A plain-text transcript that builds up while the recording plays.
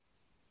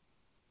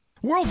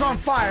World's on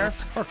fire.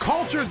 Our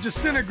culture is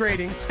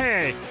disintegrating.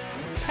 Hey,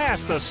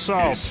 pass the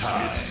salt. It's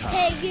time.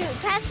 Hey, you,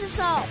 pass the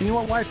salt. You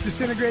know why it's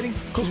disintegrating?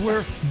 Because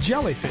we're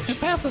jellyfish.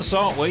 Pass the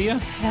salt, will you?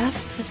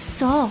 Pass the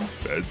salt.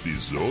 Pass the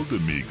salt,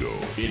 amigo.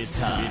 It's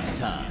time.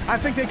 I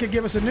think they could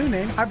give us a new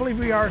name. I believe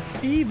we are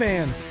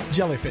Evan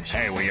jellyfish.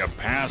 Hey, will you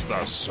pass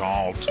the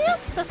salt?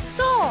 Pass the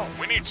salt.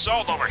 We need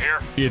salt over here.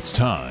 It's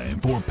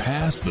time for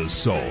Pass the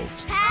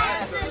Salt.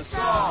 Pass the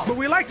salt. But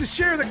we like to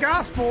share the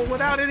gospel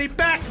without any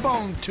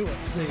backbone to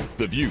it, see?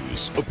 The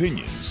views,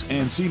 opinions,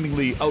 and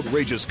seemingly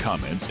outrageous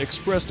comments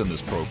expressed on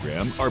this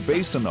program are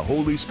based on the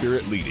Holy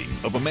Spirit leading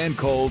of a man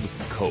called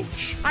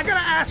Coach. I gotta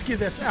ask you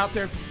this out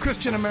there,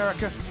 Christian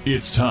America.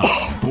 It's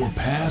time for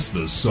Pass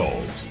the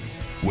Salt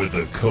with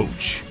a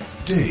Coach,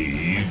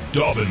 Dave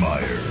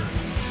Daubenmire.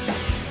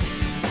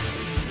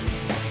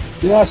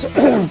 You know,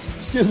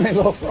 excuse me, a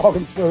little frog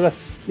in the throat.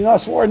 You know, I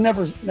swore I'd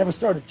never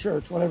start a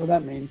church, whatever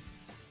that means.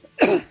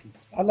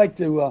 I'd like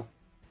to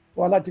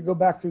go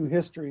back through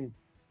history,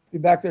 be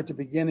back there at the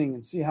beginning,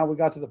 and see how we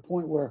got to the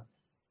point where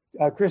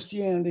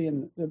Christianity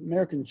and the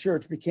American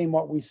church became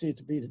what we see it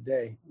to be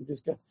today. I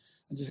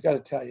just got to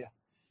tell you,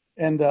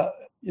 and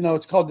you know,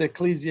 it's called the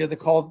Ecclesia, the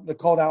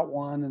called out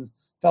one, and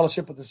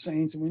fellowship of the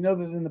saints. And we know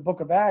that in the Book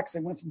of Acts, they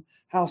went from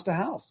house to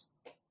house,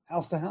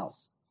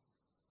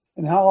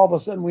 and how all of a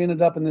sudden we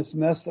ended up in this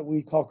mess that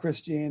we call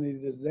Christianity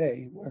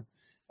today, where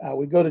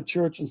we go to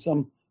church and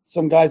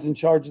some guy's in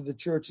charge of the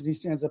church, and he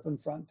stands up in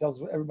front and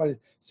tells everybody,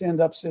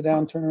 stand up, sit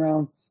down, turn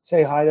around,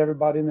 say hi to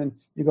everybody, and then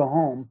you go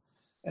home.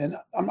 And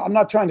I'm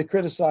not trying to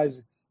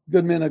criticize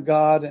good men of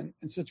God and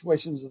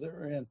situations that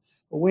they're in,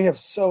 but we have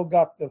so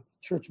got the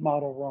church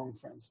model wrong,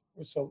 friends.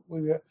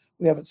 We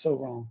have it so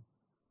wrong.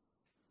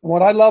 And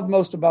what I love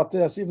most about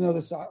this, even though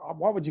this,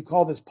 what would you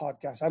call this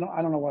podcast?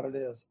 I don't know what it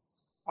is.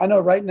 I know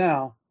right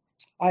now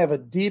I have a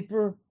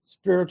deeper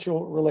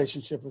spiritual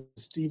relationship with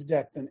Steve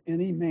Deck than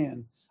any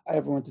man I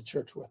ever went to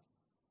church with.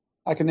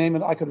 I can name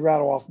it. I could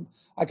rattle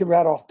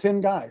off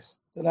 10 guys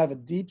that I have a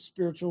deep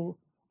spiritual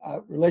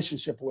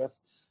relationship with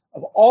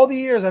of all the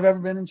years I've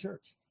ever been in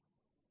church.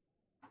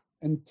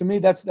 And to me,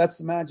 that's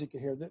the magic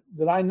here,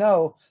 that I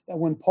know that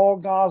when Paul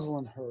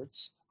Goslin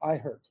hurts, I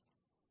hurt.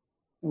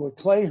 And when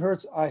Clay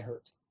hurts, I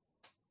hurt.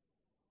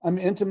 I'm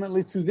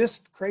intimately, through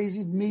this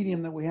crazy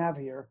medium that we have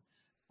here,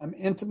 I'm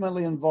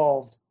intimately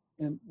involved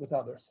with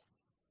others.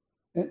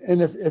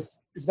 And if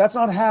that's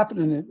not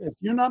happening, if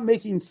you're not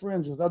making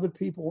friends with other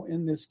people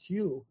in this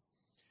queue,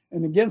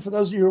 and again, for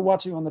those of you who are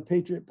watching on the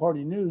Patriot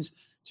Party News,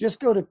 just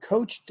go to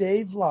Coach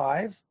Dave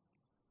Live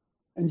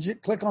and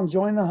click on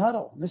Join the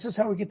Huddle. And this is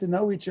how we get to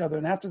know each other.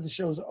 And after the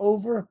show's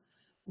over,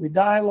 we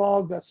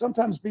dialogue. That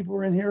sometimes people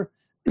are in here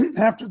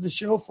after the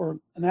show for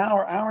an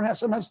hour, hour and a half,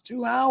 sometimes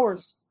 2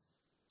 hours,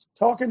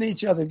 talking to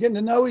each other, getting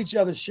to know each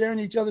other, sharing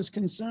each other's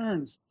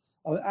concerns,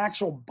 of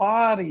actual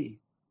body.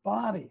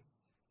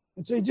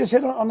 And so you just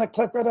hit on that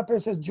click right up there.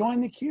 It says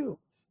join the queue.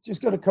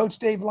 Just go to Coach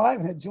Dave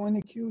Live and hit join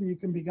the queue, and you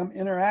can become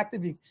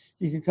interactive.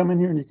 You can come in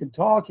here and you can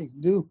talk. You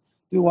can do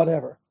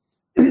whatever.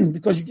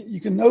 Because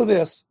you can know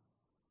this.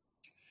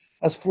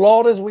 As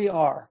flawed as we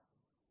are,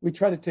 we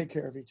try to take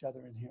care of each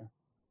other in here.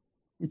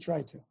 We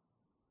try to.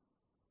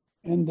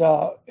 And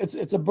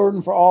it's a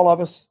burden for all of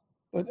us.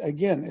 But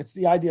again, it's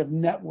the idea of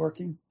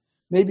networking.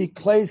 Maybe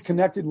Clay's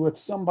connected with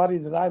somebody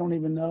that I don't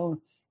even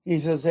know. He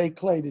says, hey,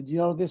 Clay, did you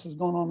know this was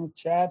going on with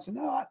Chad? I said,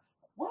 no,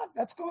 what?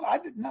 That's going on?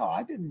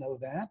 I didn't know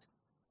that.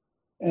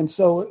 And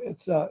so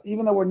it's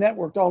even though we're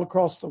networked all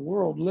across the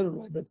world,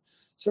 literally, but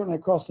certainly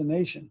across the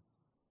nation,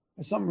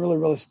 there's something really,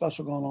 really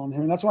special going on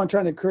here. And that's why I'm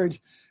trying to encourage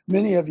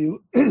many of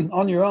you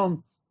on your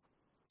own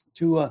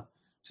to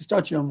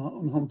start your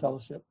own home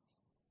fellowship.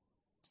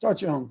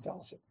 Start your own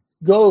fellowship.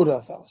 Go to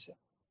a fellowship,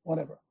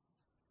 whatever.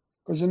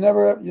 Because you're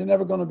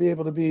never going to be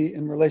able to be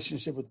in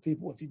relationship with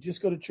people if you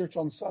just go to church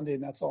on Sunday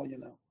and that's all you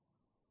know.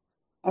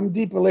 I'm in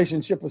deep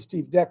relationship with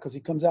Steve Deck because he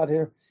comes out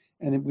here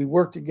and we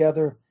work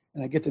together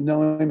and I get to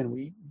know him and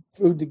we eat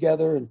food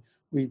together and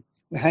we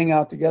hang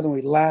out together and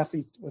we laugh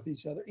with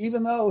each other,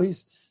 even though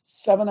he's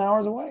 7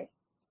 hours away.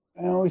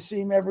 And I always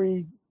see him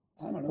every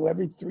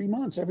 3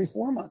 months, every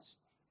 4 months.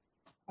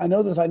 I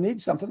know that if I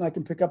need something, I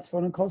can pick up the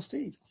phone and call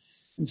Steve.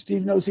 And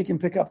Steve knows he can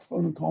pick up the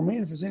phone and call me.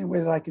 And if there's any way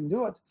that I can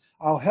do it,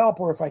 I'll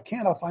help. Or if I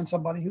can't, I'll find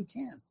somebody who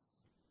can.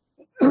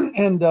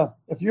 And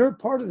if you're a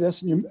part of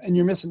this and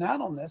you're missing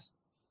out on this,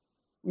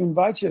 we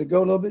invite you to go a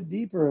little bit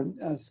deeper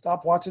and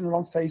stop watching it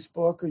on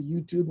Facebook or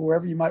YouTube or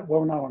wherever you might. Well,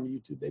 we're not on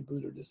YouTube. They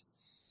booted us.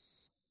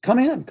 Come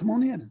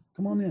on in.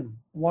 The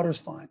water's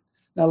fine.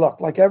 Now,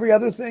 look, like every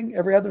other thing,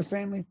 every other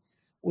family,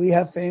 we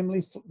have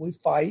family. We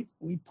fight.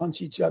 We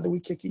punch each other. We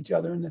kick each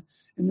other in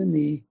the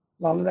knee.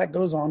 A lot of that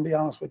goes on, to be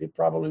honest with you,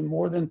 probably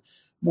more than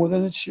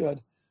it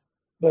should.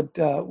 But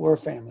we're a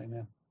family,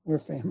 man. We're a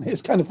family.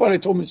 It's kind of funny. I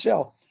told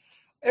Michelle,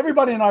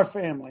 everybody in our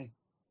family,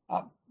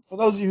 for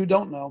those of you who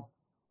don't know,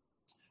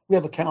 we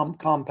have a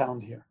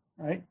compound here,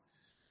 right?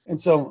 And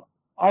so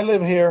I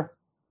live here.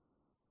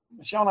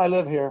 Michelle and I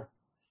live here.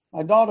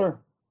 My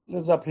daughter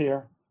lives up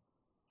here.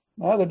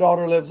 My other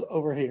daughter lives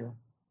over here.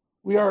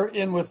 we are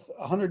in with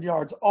 100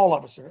 yards, all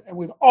of us are, and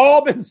we've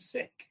all been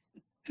sick.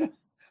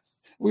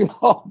 We've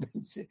all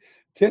been sick.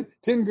 10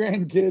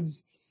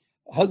 grandkids,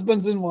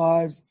 husbands and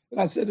wives. And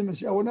I said to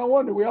Michelle, well, no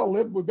wonder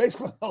we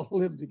basically all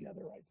live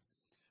together, right?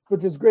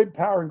 But there's great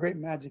power and great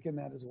magic in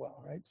that as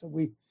well, right? So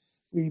we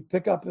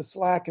pick up the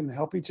slack and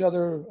help each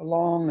other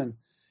along.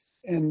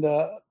 And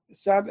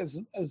sad as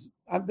this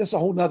is a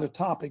whole nother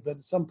topic, but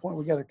at some point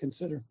we got to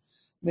consider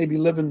maybe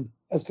living,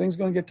 as things are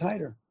going to get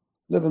tighter,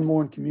 living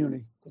more in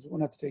community, because we're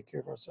going to have to take care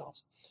of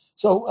ourselves.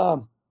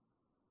 So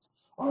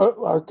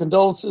our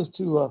condolences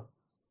to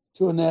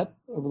Annette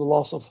over the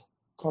loss of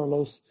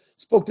Carlos.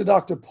 Spoke to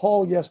Dr.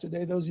 Paul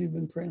yesterday. Those of you who've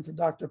been praying for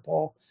Dr.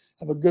 Paul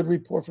have a good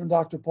report from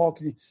Dr. Paul.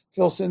 Can you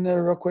fill us in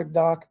there real quick,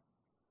 Doc?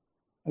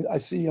 I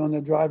see you on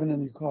there driving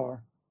in your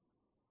car.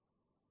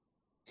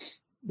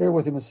 Bear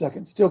with him a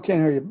second. Still can't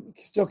hear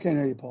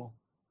you, Paul.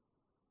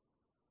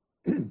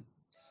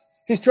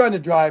 He's trying to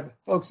drive,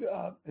 folks.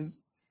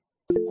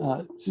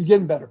 She's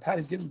getting better.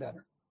 Patty's getting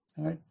better.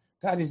 All right,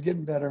 Patty's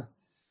getting better,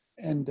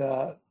 and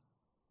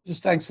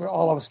just thanks for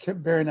all of us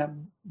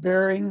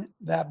bearing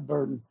that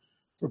burden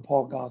for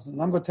Paul Goslin.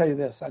 And I'm going to tell you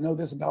this. I know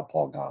this about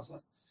Paul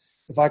Goslin.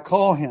 If I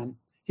call him,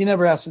 he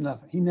never asks for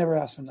nothing. He never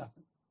asks for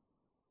nothing.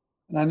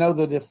 And I know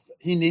that if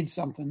he needs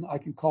something, I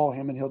can call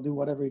him and he'll do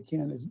whatever he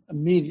can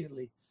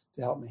immediately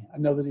to help me. I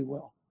know that he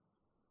will.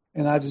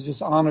 And I was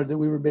just honored that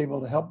we were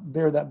able to help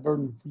bear that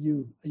burden for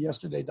you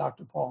yesterday,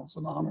 Dr. Paul. It's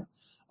an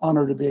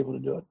honor to be able to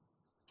do it.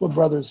 It's what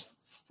brothers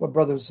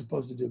are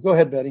supposed to do. Go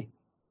ahead, Betty.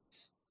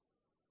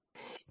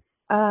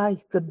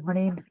 Good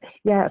morning.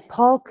 Yeah,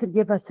 Paul could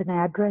give us an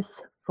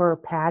address for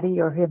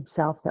Patty or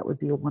himself. That would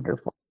be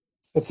wonderful.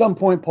 At some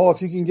point, Paul,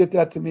 if you can get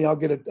that to me, I'll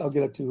get it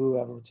to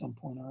whoever at some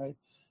point. All right.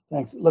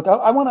 Thanks. Look,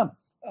 I want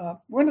to,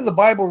 we're into the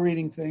Bible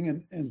reading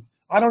thing. And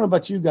I don't know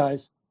about you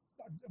guys.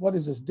 What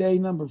is this? Day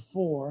number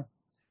 4.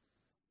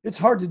 It's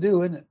hard to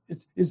do, isn't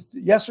it? It's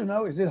yes or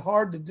no. Is it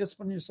hard to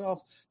discipline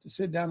yourself to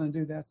sit down and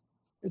do that?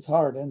 It's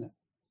hard, isn't it?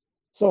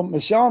 So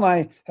Michelle and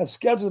I have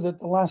scheduled it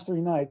the last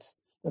 3 nights.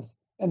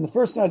 And the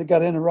first night it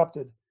got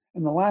interrupted.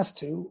 And the last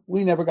 2,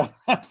 we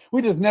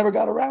just never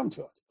got around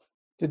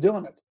to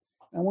doing it.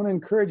 I want to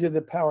encourage you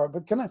the power.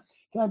 But I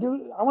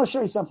want to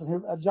show you something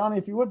here. Johnny,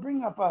 if you would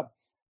bring up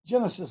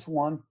Genesis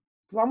 1,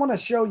 because I want to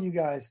show you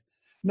guys.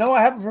 No,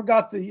 I haven't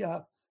forgot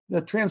the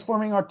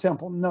transforming our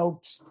temple. No,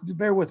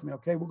 bear with me,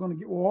 okay? We're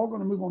all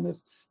going to move on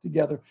this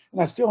together.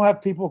 And I still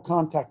have people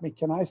contact me.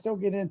 Can I still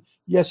get in?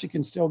 Yes, you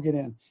can still get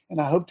in.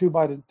 And I hope to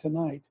by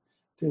tonight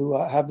to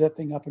have that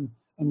thing up and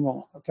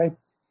roll, okay?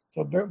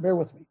 So bear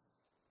with me.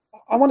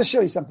 I want to show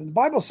you something. The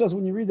Bible says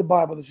when you read the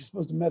Bible that you're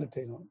supposed to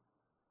meditate on it.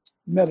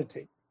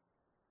 Meditate.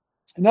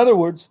 In other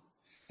words,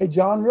 hey,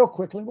 John, real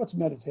quickly, what's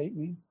meditate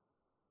mean?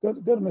 Go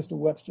to Mr.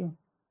 Webster.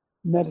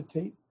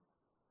 Meditate.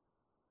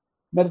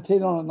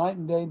 Meditate on it night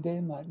and day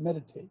and night.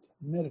 Meditate.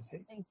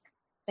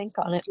 Think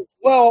on it. To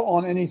dwell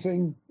on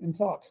anything in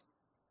thought.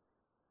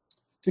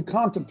 To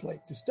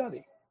contemplate, to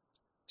study,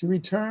 to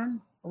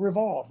return or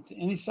revolve to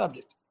any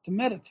subject. To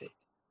meditate.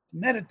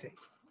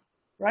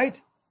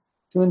 Right?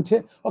 To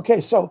intend. Okay,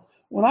 so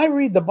when I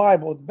read the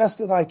Bible, the best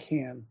that I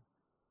can,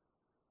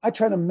 I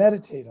try to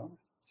meditate on it.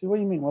 See, what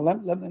do you mean? Well,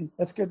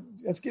 let's get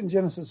in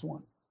Genesis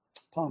 1.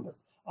 Ponder.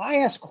 I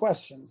ask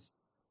questions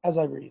as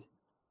I read.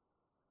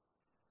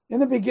 In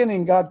the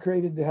beginning, God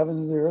created the heaven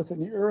and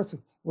the earth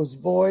was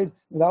void,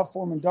 without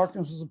form, and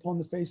darkness was upon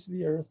the face of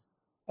the earth,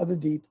 of the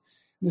deep.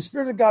 And the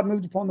Spirit of God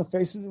moved upon the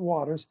face of the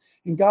waters,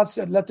 and God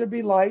said, let there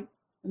be light,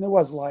 and there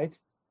was light.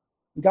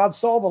 And God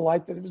saw the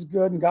light, that it was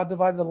good, and God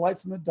divided the light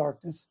from the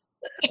darkness.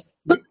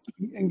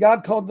 And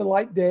God called the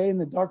light day, and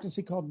the darkness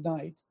he called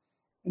night.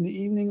 And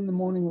the evening and the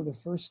morning were the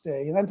first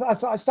day. And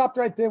I stopped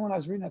right there when I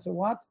was reading. I said,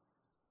 what?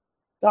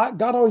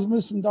 God always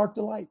moves from dark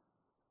to light.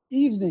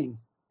 Evening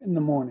in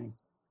the morning.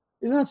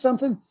 Isn't that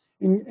something?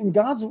 In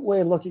God's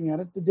way of looking at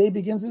it, the day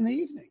begins in the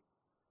evening.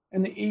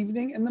 And the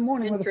evening and the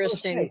morning were the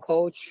first day. Interesting,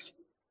 Coach.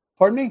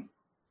 Pardon me?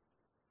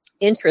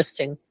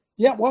 Interesting.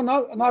 Yeah, well,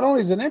 not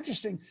only is it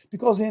interesting,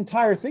 because the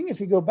entire thing, if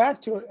you go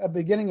back to a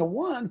beginning of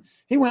 1,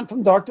 he went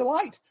from dark to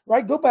light,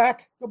 right? Go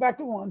back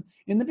to 1.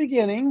 In the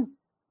beginning,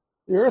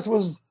 the earth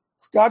was,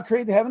 God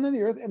created the heaven and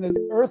the earth, and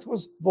the earth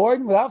was void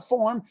and without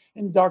form,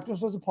 and darkness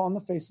was upon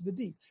the face of the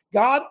deep.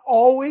 God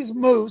always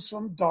moves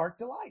from dark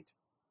to light.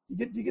 You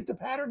get the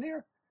pattern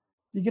here?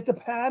 You get the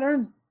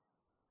pattern?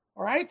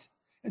 All right?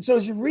 And so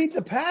as you read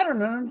the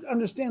pattern and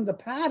understand the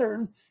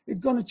pattern, it's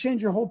going to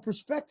change your whole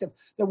perspective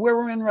that where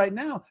we're in right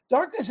now.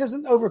 Darkness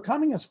isn't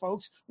overcoming us,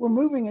 folks. We're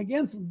moving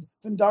again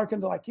from dark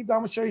into light. Keep going.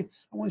 I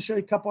want to show you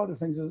a couple other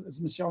things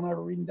as Michelle and I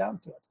were reading down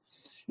to it.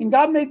 And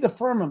God made the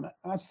firmament.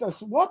 That's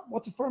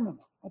what's a firmament?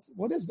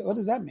 What does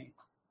that mean?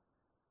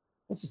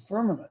 What's a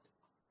firmament?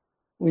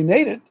 We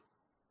made it.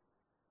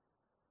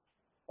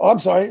 Oh, I'm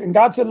sorry. And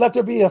God said, let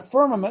there be a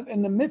firmament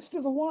in the midst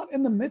of the water.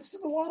 In the midst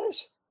of the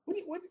waters?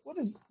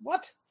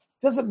 What?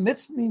 Doesn't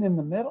midst mean in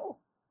the middle?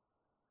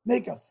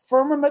 Make a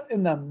firmament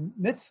in the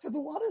midst of the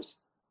waters?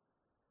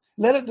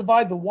 Let it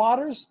divide the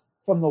waters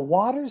from the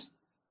waters?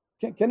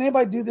 Can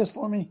anybody do this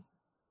for me?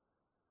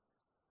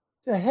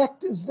 The heck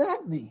does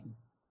that mean?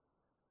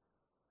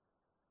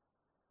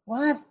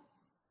 What?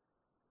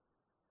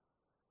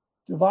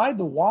 Divide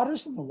the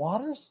waters from the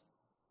waters?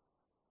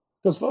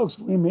 Because, folks,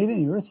 we ain't made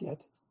any earth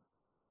yet.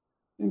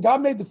 And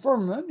God made the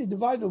firmament. He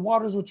divided the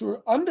waters which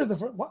were under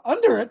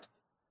it.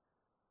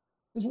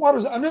 There's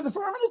waters under the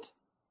firmament.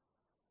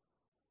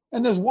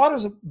 And there's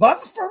waters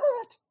above the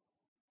firmament.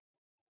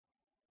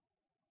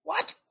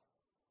 What?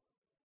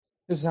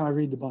 This is how I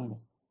read the Bible.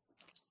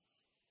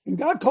 And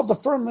God called the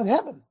firmament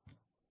heaven.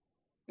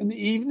 In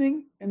the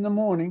evening and the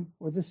morning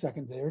were the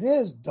second. There it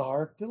is,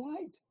 dark to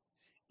light.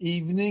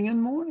 Evening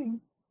and morning,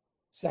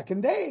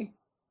 second day.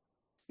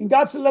 And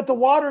God said, let the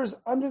waters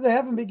under the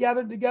heaven be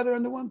gathered together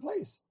into one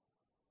place.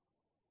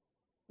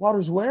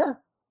 Waters where?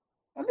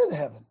 Under the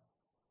heaven.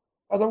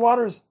 Are there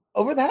waters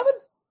over the heaven?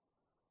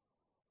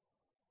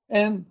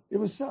 And it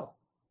was so.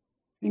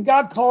 And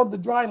God called the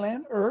dry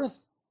land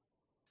earth.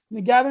 And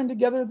the gathering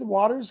together of the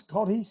waters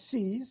called he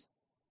seas.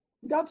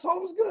 And God saw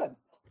it was good.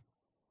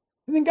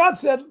 And then God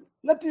said,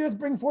 let the earth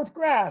bring forth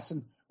grass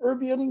and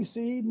herb yielding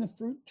seed and the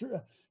fruit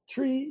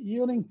tree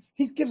yielding.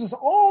 He gives us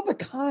all the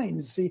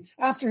kinds, see,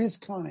 after his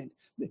kind.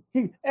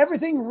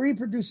 Everything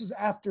reproduces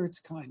after its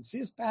kind. See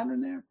his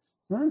pattern there?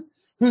 Huh?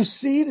 Whose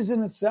seed is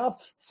in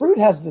itself. Fruit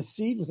has the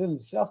seed within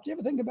itself. Do you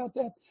ever think about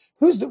that?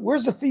 Where's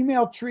the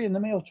female tree and the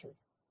male tree?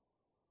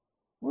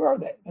 Where are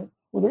they?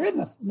 Well, they're in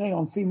the male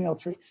and female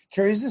tree.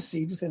 Carries the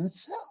seed within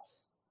itself.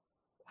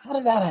 How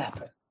did that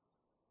happen?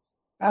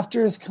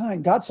 After his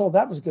kind. God saw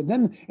that was good.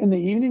 Then in the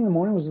evening, the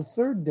morning was the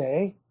third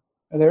day.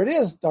 And there it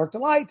is, dark to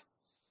light.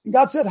 And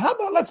God said, how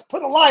about let's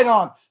put a light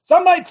on?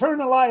 Somebody turn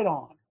the light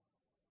on.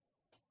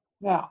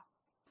 Now,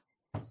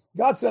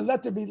 God said,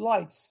 let there be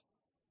lights.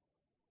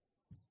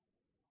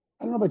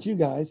 I don't know about you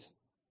guys.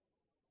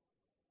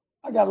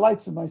 I got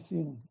lights in my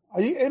ceiling.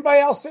 Anybody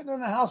else sitting in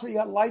the house where you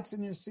got lights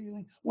in your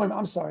ceiling? Wait,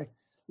 I'm sorry.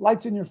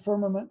 Lights in your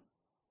firmament?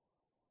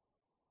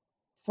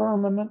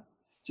 Firmament.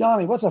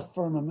 Johnny, what's a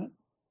firmament?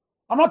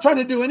 I'm not trying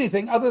to do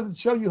anything other than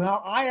show you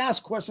how I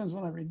ask questions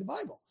when I read the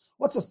Bible.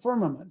 What's a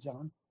firmament,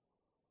 John?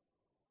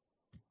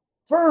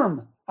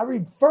 Firm. I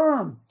read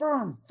firm,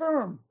 firm,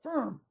 firm,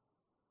 firm,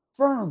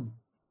 firm,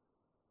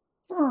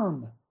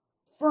 firm,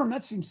 firm.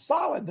 That seems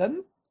solid, doesn't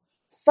it?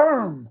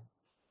 Firm.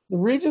 The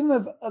region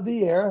of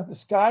the air, the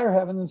sky or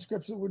heaven in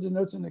Scripture, word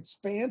denotes an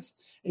expanse,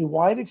 a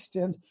wide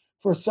extent,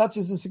 for such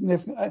is the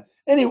significant.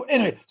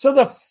 Anyway, so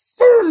the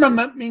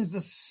firmament means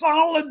the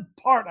solid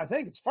part. I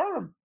think it's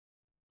firm.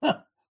 Huh.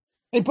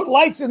 They put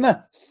lights in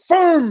the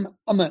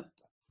firmament.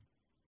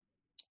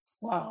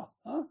 Wow.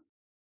 Huh?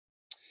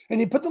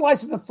 And he put the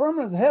lights in the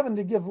firmament of heaven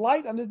to give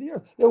light unto the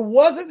earth. There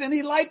wasn't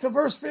any light to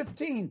verse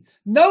 15.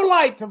 No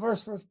light to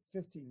verse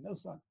 15. No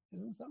sun.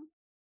 Isn't sun?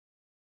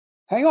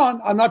 Hang on.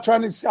 I'm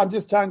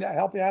just trying to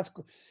help you ask.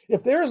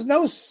 If there's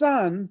no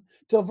sun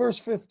till verse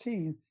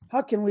 15,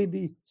 how can we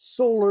be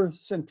solar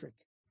centric?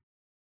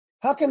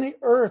 How can the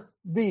earth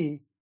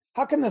be?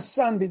 How can the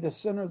sun be the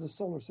center of the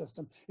solar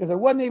system if there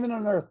wasn't even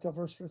an earth till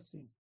verse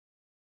 15?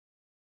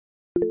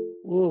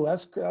 Ooh,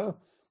 that's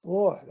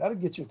boy, that'll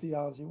get your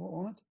theology,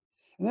 won't it?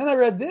 And then I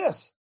read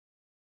this.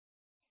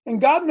 And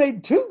God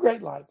made two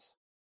great lights.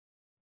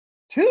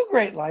 Two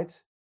great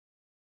lights.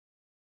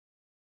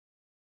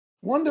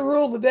 One to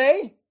rule the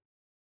day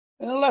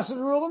and the lesser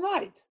to rule the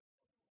night.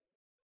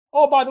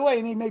 Oh, by the way,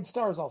 and he made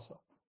stars also.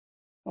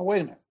 Now,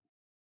 wait a minute.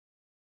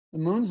 The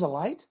moon's a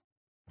light?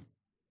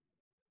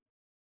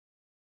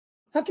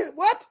 How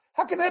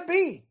can that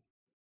be?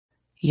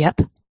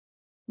 Yep.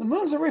 The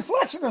moon's a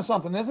reflection of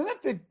something,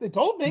 isn't it? They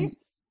told me.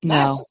 No.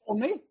 NASA told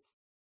me.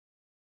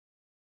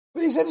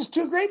 But he said it's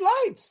two great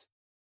lights.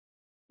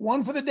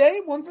 One for the day,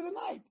 one for the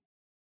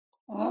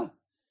night.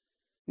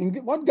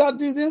 And what did God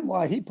do then?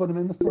 Why, he put them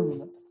in the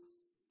firmament.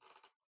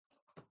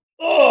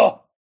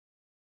 Oh!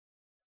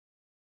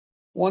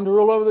 One to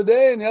rule over the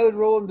day and the other to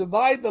rule and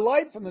divide the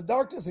light from the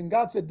darkness. And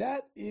God said,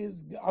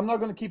 I'm not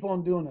going to keep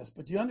on doing this.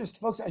 But you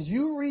understand, folks, as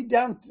you read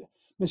down,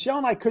 Michelle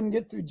and I couldn't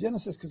get through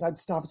Genesis because I'd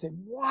stop and say,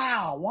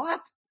 wow, what?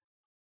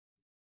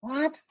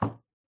 What?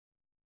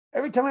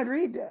 Every time I'd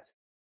read that.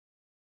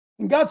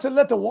 And God said,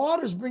 let the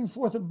waters bring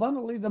forth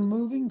abundantly the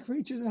moving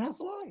creatures that have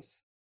life.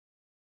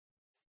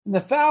 And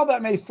the fowl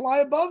that may fly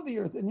above the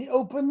earth in the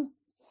open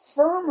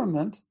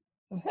firmament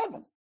of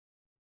heaven.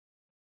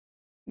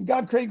 And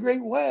God created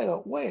great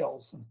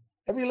whales and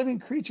every living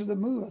creature that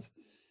moveth.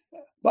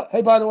 But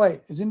hey, by the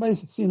way, has anybody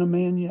seen a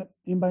man yet?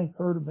 Anybody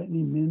heard of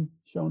any men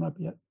showing up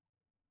yet?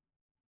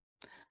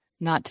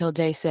 Not till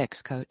day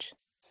 6, Coach.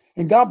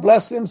 And God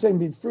blessed them, saying,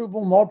 be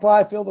fruitful,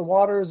 multiply, fill the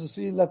waters, the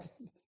sea, let the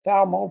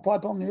fowl multiply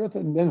upon the earth.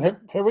 And then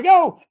here we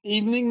go.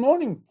 Evening,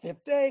 morning,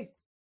 5th day.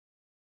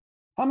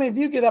 How many of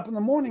you get up in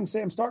the morning and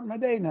say, I'm starting my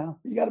day now?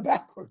 You got it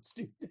backwards,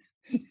 dude.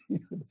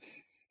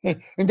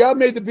 And God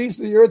made the beasts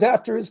of the earth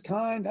after his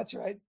kind. That's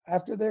right.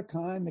 After their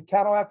kind. The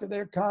cattle after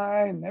their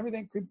kind. And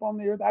everything creep on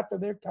the earth after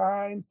their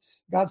kind.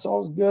 God saw it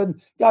was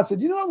good. God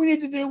said, you know what we need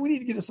to do? We need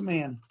to get us a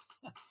man.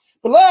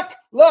 But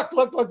look.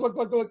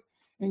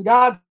 And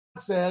God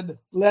said,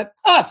 let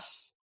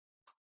us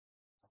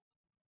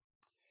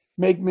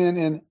make men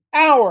in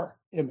our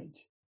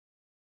image,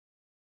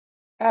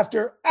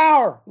 after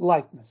our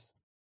likeness.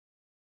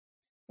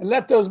 And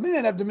let those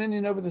men have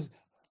dominion over this.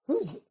 Who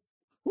are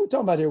we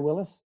talking about here,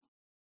 Willis?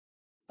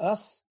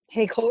 Us?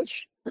 Hey,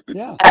 Coach.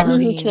 Yeah.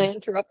 Can I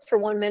interrupt for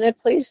 1 minute,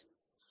 please?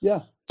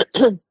 Yeah.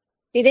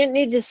 He didn't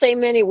need to say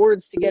many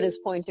words to get his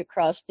point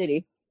across, did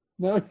he?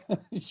 No,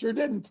 he sure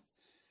didn't.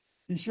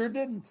 He sure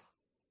didn't.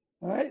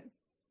 All right.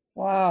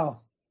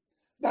 Wow.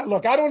 Now,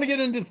 look, I don't want to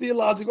get into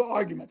theological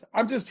arguments.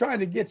 I'm just trying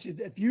to get you.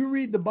 If you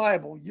read the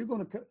Bible, you're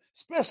going to,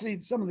 especially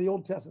some of the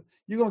Old Testament,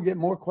 you're going to get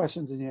more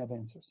questions than you have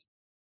answers.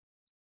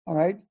 All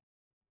right.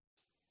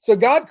 So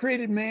God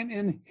created man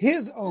in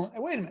his own.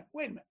 Wait a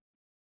minute.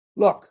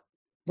 Look,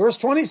 verse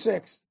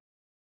 26.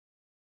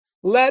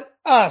 Let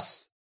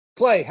us,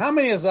 Clay, how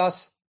many is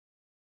us?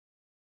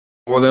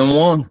 More than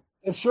one.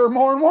 It's sure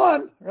more than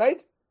one,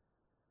 right?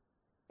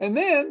 And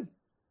then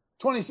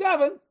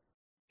 27,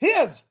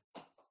 his.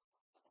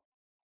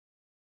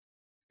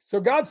 So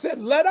God said,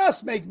 let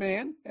us make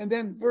man. And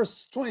then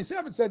verse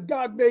 27 said,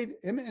 God made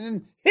him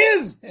in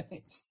his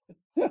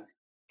image.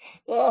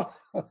 Well,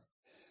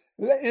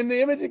 in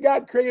the image of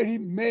God created he,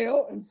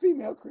 male and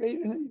female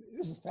created.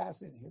 This is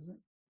fascinating, isn't it?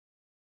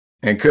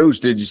 And Coach,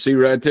 did you see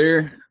right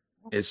there?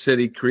 It said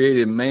he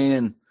created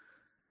man,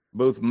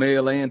 both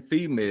male and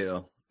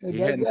female. He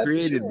hadn't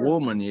created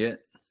woman yet.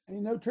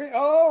 Ain't no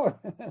oh,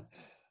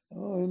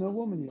 ain't no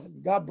woman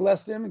yet. God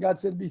blessed him, and God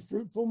said, "Be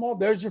fruitful,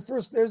 There's your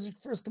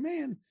first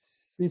command: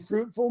 be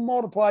fruitful,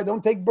 multiply.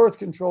 Don't take birth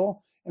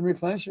control, and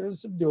replenish or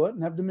subdue it,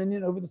 and have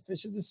dominion over the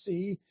fish of the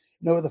sea,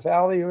 and over the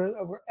fowl of the earth,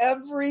 over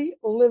every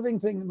living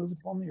thing that moveth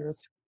upon the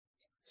earth."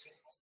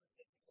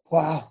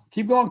 Wow,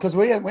 keep going because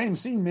we ain't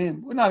seen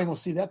man. We're not even going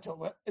to see that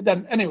till it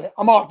doesn't. Anyway,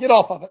 I'm off. Get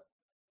off of it.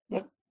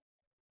 But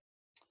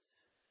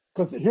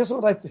because here's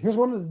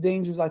one of the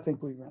dangers I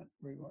think we run.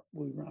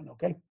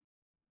 Okay,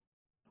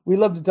 we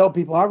love to tell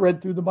people I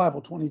read through the Bible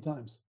 20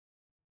 times.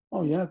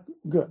 Oh yeah,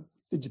 good.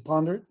 Did you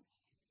ponder it?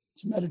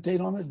 Did you meditate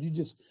on it? Did you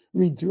just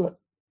read through it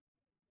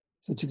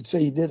so that you could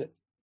say you did it?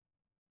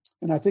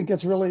 And I think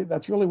that's really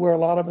where a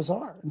lot of us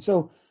are. And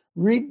so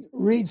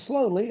read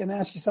slowly and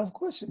ask yourself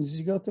questions as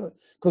you go through it.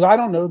 Because I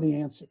don't know the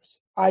answers.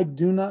 I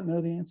do not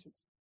know the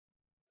answers.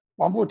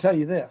 Well, I'm going to tell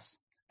you this.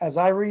 As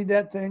I read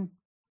that thing,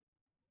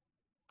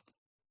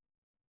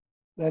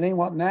 that ain't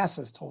what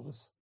NASA's told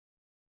us.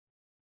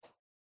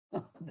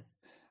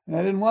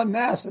 That ain't what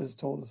NASA's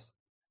told us.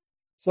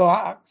 So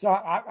I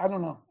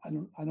don't know. I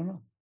don't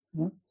know.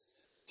 No?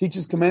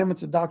 Teaches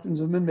commandments and doctrines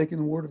of men, making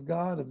the word of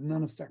God of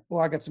none effect. Boy,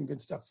 I got some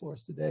good stuff for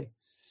us today.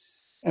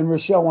 And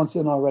Rochelle wants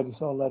in already,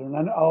 so I'll let her. And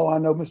I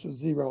know Mr.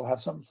 Zero will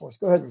have something for us.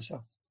 Go ahead,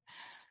 Rochelle.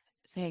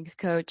 Thanks,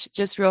 Coach.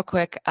 Just real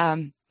quick,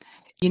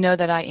 you know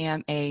that I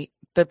am a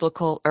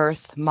biblical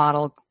earth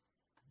model.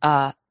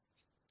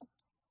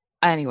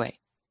 Anyway,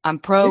 I'm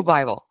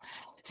pro-Bible.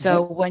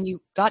 So when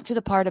you got to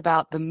the part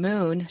about the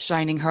moon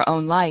shining her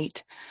own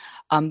light,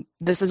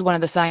 this is one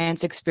of the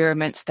science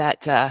experiments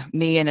that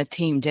me and a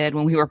team did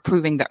when we were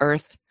proving the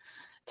earth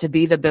to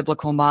be the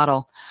biblical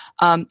model.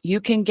 You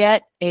can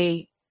get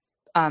a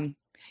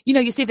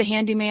you see the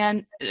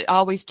handyman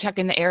always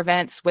checking the air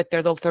vents with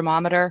their little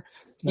thermometer.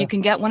 Yeah. You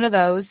can get one of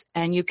those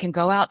and you can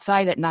go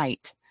outside at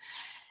night.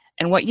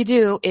 And what you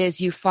do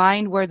is you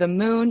find where the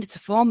moon, it's a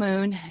full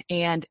moon,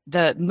 and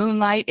the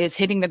moonlight is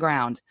hitting the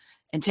ground,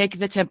 and take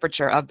the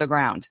temperature of the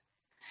ground.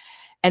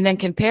 And then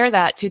compare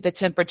that to the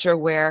temperature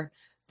where,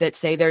 that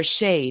say there's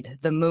shade,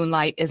 the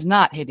moonlight is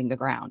not hitting the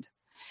ground.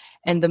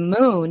 And the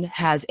moon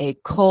has a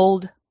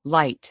cold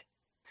light,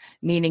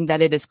 meaning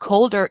that it is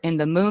colder in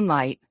the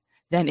moonlight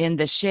than in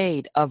the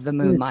shade of the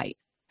moonlight.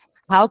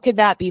 How could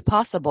that be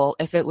possible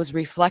if it was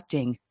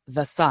reflecting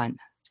the sun?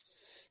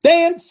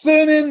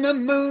 Dancing in the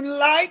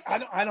moonlight.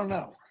 I don't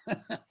know.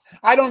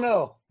 I don't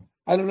know.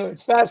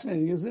 It's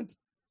fascinating, isn't it?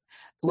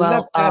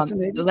 Well,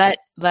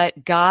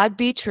 let God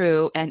be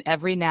true and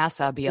every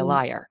NASA be a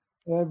liar.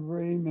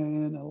 Every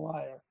man a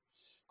liar.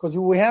 Because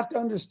we have to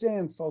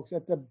understand, folks,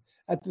 at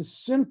the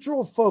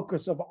central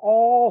focus of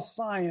all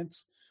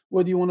science,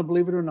 whether you want to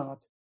believe it or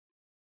not,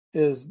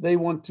 is they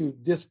want to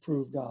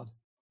disprove God.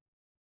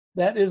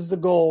 That is the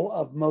goal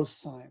of most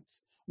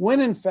science. When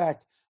in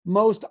fact,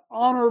 most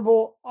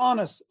honorable,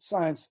 honest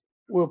science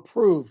will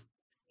prove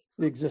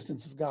the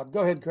existence of God.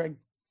 Go ahead, Craig.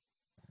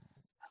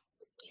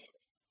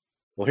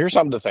 Well, here's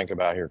something to think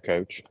about here,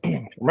 Coach.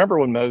 Remember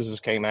when Moses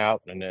came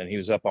out and then he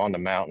was up on the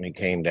mountain, he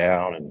came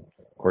down, and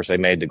of course they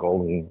made the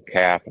golden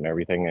calf and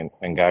everything,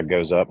 and God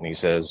goes up and he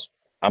says,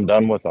 I'm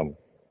done with them.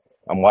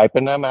 I'm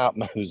wiping them out,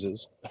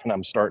 Moses, and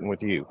I'm starting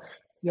with you.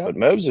 Yep. But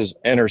Moses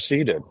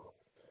interceded.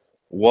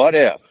 What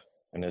if,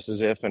 and this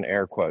is if in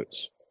air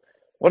quotes,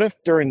 what if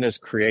during this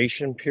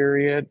creation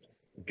period,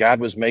 God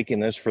was making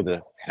this for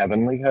the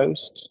heavenly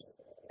hosts,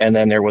 and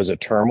then there was a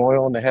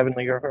turmoil in the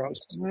heavenly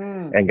hosts,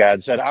 and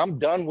God said, I'm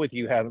done with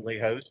you, heavenly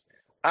hosts.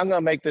 I'm going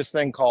to make this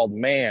thing called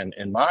man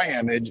in my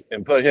image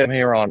and put him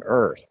here on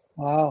earth.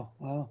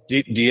 Wow.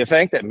 Do you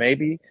think that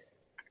maybe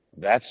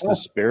that's the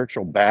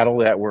spiritual battle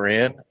that we're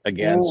in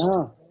against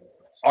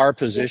our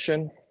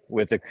position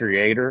with the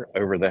Creator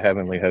over the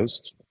heavenly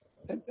hosts?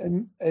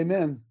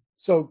 Amen.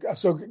 So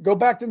go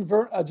back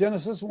to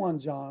Genesis 1,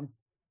 John.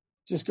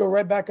 Just go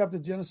right back up to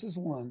Genesis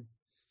 1.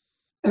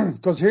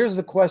 Because here's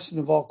the question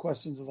of all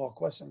questions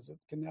that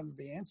can never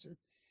be answered.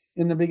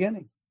 In the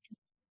beginning.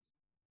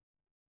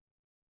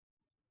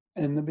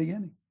 In the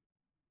beginning.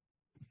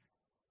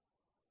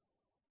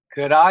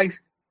 Could I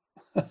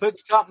put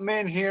something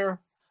in here?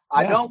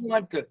 I don't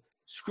want to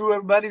screw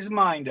everybody's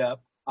mind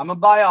up. I'm a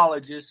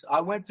biologist.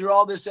 I went through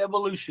all this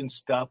evolution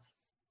stuff,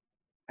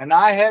 and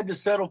I had to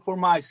settle for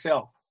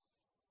myself.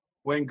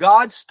 When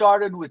God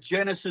started with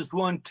Genesis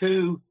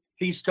 1-2,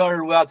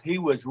 he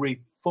was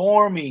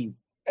reforming.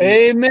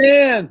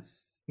 Amen.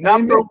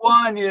 Number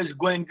one is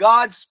when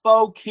God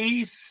spoke,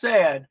 he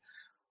said,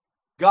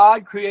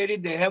 God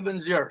created the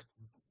heavens and the earth.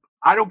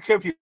 I don't care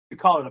if you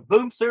call it a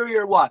boom theory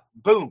or what.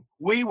 Boom.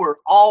 We were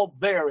all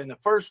there in the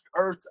first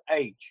earth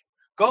age.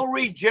 Go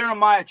read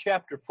Jeremiah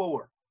chapter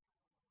 4.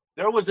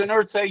 There was an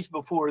earth age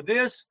before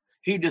this.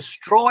 He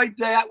destroyed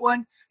that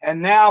one,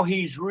 and now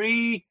he's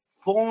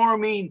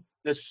reforming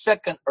the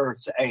second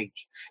earth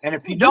age. And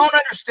if you don't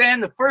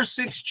understand the first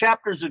 6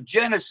 chapters of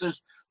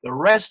Genesis, the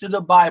rest of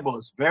the Bible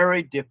is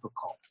very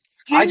difficult.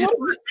 I just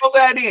want to throw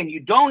that in. You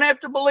don't have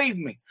to believe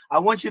me. I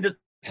want you to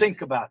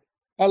think about it.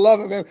 I love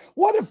it, man.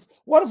 What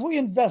if we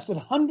invested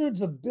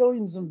hundreds of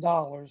billions of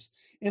dollars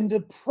into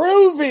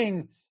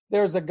proving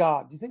there's a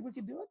God? Do you think we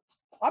could do it?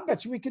 I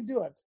bet you we could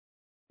do it.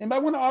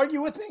 Anybody want to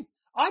argue with me?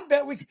 I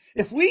bet we.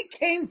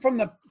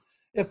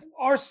 If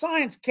our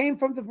science came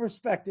from the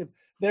perspective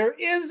there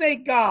is a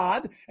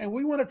God, and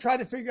we want to try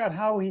to figure out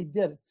how he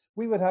did it,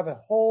 we would have a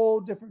whole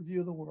different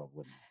view of the world,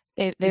 wouldn't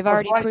we? They've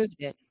already proved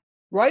it.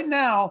 Right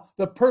now,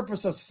 the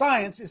purpose of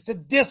science is to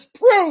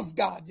disprove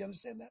God. You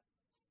understand that?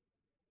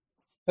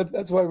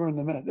 That's why we're in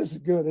the minute. This is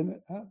good, isn't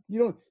it? Huh?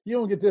 You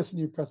don't get this in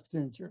your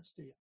Presbyterian church,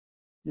 do you?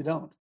 You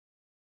don't.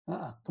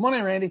 Come on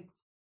in, Randy.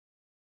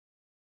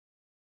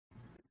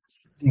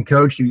 And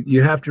Coach,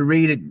 you have to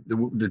read it.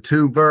 The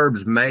 2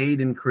 verbs, made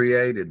and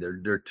created.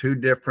 They're 2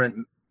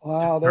 different.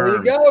 Wow, there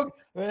terms. you go.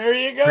 There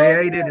you go.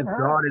 Created is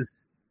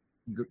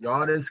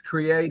God is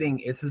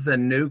creating. This is a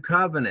new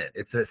covenant.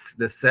 It's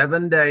the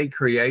 7-day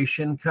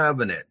creation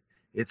covenant.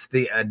 It's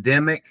the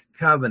Adamic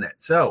covenant.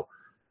 So,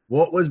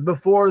 what was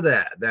before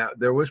that? That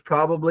there was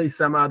probably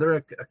some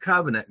other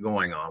covenant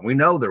going on. We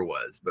know there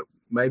was, but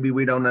maybe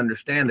we don't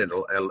understand it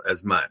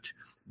as much.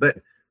 But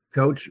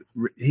Coach,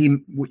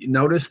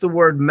 notice the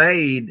word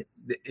made.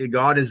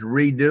 God is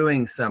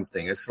redoing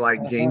something. It's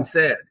like Gene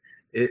said.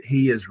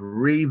 He is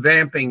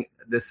revamping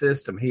the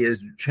system. He is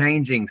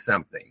changing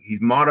something. He's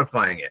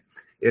modifying it.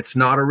 It's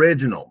not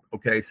original.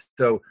 Okay,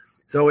 so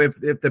if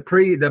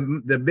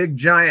the big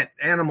giant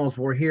animals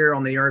were here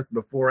on the earth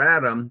before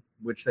Adam,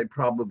 which they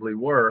probably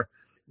were,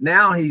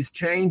 now he's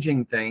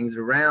changing things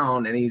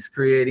around and he's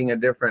creating a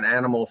different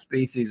animal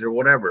species or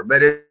whatever.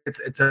 But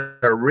it's a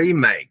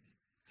remake.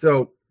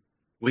 So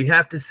we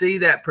have to see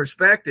that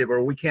perspective,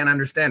 or we can't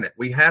understand it.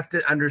 We have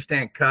to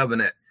understand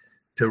covenant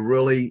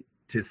to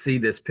see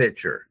this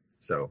picture.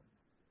 So,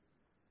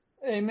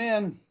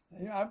 amen.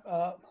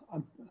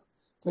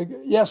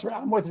 Yes,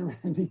 I'm with you,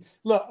 Randy.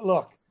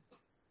 Look.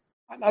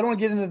 I don't want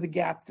to get into the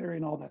gap theory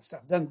and all that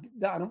stuff.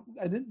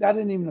 That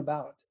isn't even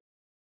about it.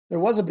 There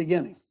was a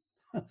beginning.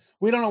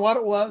 We don't know what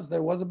it was.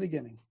 There was a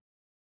beginning,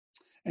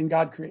 and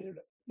God created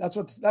it. That's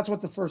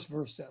what the first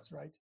verse says,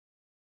 right?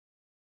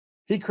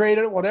 He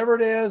created it, whatever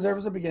it is. There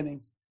was a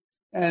beginning,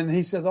 and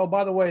he says, "Oh,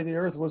 by the way, the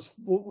earth was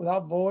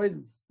without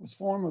void, was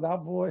formed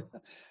without void.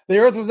 The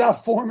earth was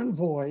without form and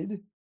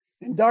void,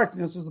 and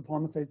darkness was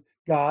upon the face."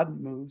 God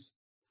moves.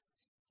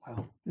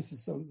 Wow, this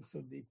is so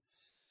deep.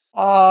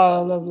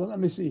 Let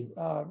me see.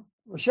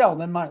 Rochelle,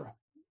 then Myra.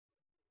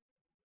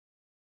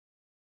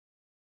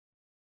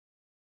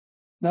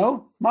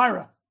 No,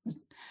 Myra.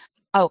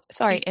 Oh,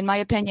 sorry. In my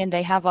opinion,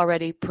 they have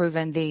already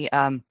proven the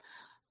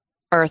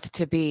earth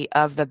to be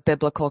of the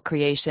biblical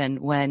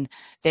creation when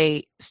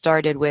they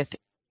started with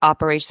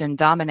Operation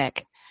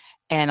Dominic,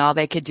 and all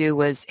they could do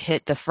was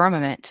hit the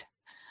firmament.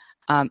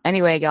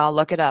 Anyway, y'all,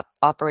 look it up,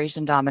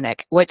 Operation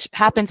Dominic, which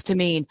happens to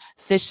mean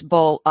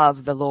fishbowl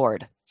of the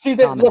Lord. See,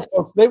 they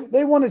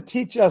want to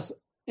teach us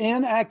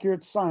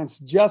inaccurate science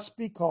just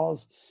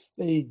because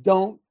they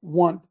don't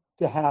want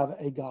to have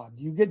a God.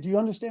 Do you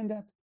understand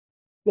that?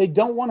 They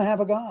don't want to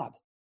have a God.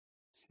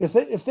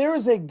 If there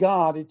is a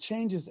God, it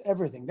changes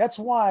everything. That's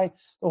why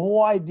the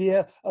whole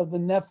idea of the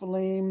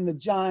Nephilim, the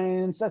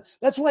giants,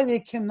 that's why they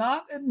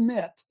cannot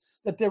admit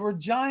that there were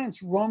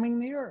giants roaming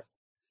the earth.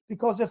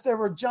 Because if there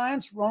were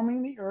giants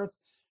roaming the earth,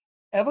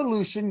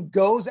 evolution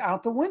goes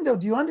out the window.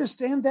 Do you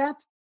understand that?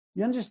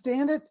 You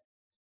understand it?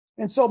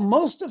 And so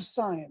most of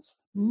science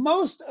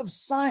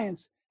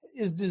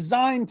is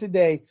designed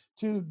today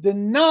to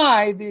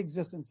deny the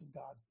existence of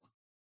God.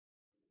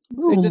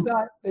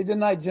 They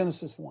deny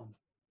Genesis 1.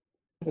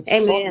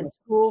 Amen.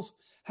 Schools.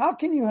 How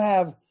can you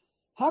have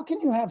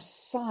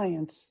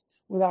science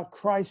without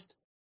Christ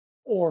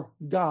or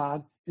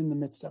God in the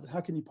midst of it?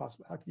 How can you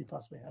possibly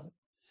have it?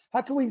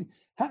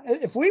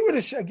 If we were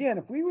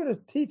to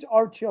teach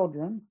our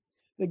children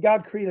that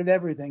God created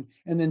everything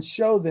and then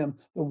show them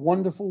the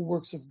wonderful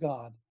works of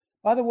God.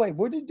 By the way,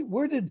 where did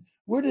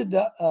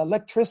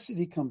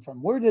electricity come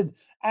from? Where did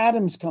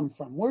atoms come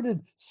from? Where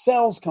did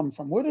cells come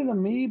from? Where did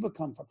amoeba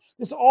come from?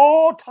 This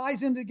all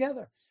ties in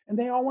together. And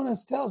they all want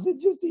to tell us it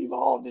just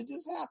evolved. It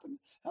just happened.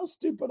 How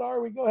stupid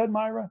are we? Go ahead,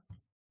 Myra.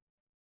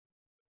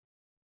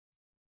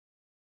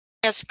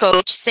 Yes,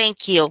 Coach.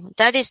 Thank you.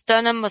 That is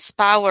dunamis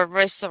power,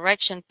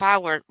 resurrection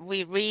power.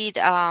 We read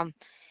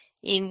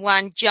in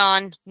 1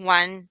 John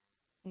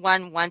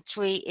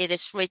 1:1-3, it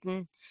is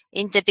written,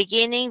 "In the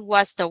beginning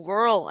was the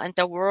world, and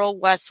the world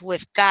was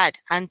with God,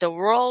 and the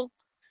Word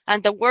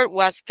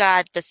was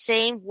God. The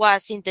same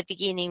was in the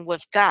beginning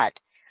with God.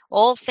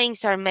 All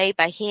things are made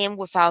by him.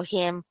 Without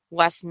him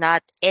was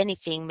not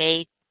anything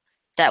made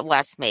that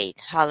was made."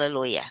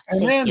 Hallelujah.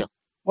 Thank you.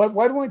 Why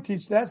don't we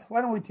teach that?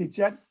 Why don't we teach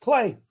that?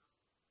 Clay.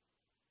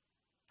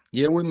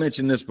 Yeah, we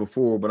mentioned this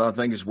before, but I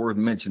think it's worth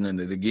mentioning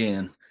it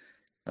again.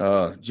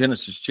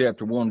 Genesis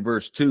chapter 1,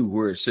 verse 2,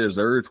 where it says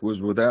the earth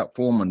was without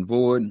form and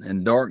void,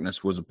 and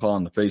darkness was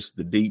upon the face of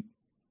the deep.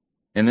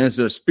 And as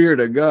the Spirit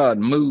of God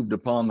moved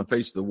upon the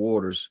face of the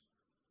waters,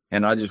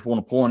 and I just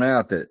want to point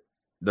out that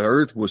the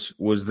earth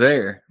was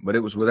there, but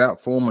it was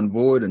without form and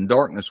void, and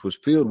darkness was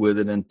filled with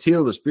it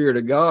until the Spirit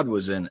of God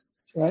was in it.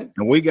 Right.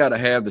 And we got to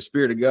have the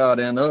Spirit of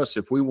God in us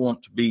if we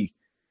want to be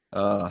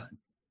to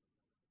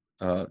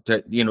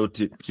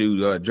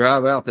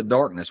drive out the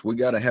darkness. We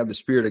got to have the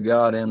Spirit of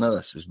God in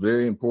us. It's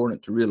very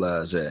important to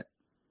realize that.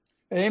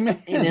 Amen.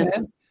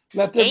 Amen.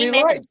 Let there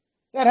be light.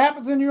 That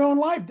happens in your own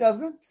life,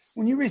 doesn't it?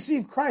 When you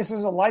receive Christ,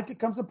 there's a light that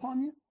comes upon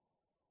you.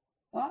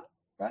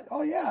 Right?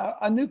 Oh, yeah.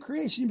 A new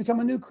creation. You become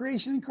a new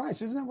creation in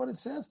Christ. Isn't that what it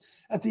says?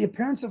 At the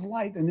appearance of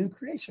light, a new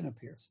creation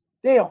appears.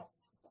 Dale.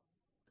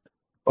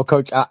 Well,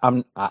 Coach,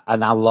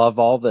 I love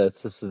all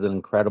this. This is an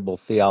incredible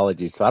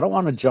theology. So I don't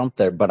want to jump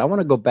there, but I want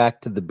to go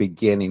back to the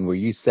beginning where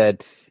you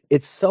said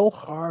it's so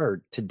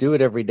hard to do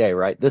it every day,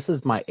 right? This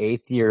is my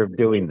 8th year of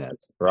doing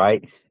this,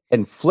 right?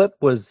 And Flip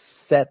was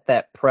set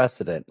that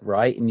precedent,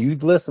 right? And you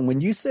listen,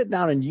 when you sit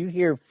down and you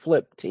hear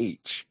Flip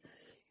teach,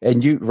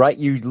 and you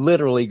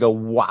literally go,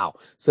 wow.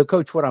 So,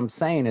 Coach, what I'm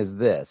saying is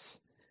this.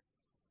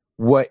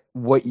 What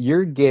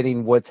you're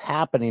getting, what's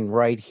happening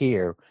right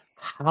here,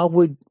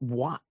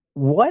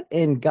 what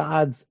in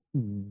God's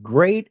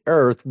great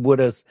earth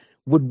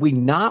would we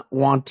not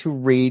want to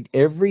read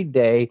every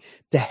day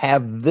to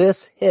have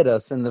this hit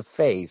us in the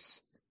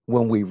face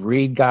when we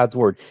read God's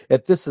word?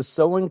 If this is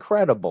so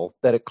incredible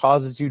that it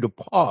causes you to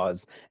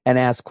pause and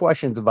ask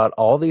questions about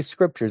all these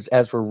scriptures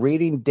as we're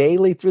reading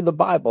daily through the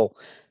Bible,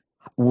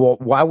 well,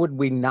 why would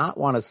we not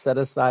want to set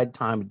aside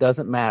time? It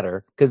doesn't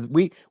matter, because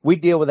we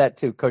deal with that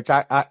too, Coach.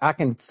 I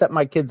can set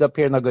my kids up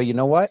here and they'll go, you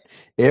know what?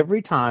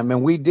 Every time,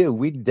 and we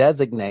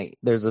designate,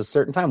 there's a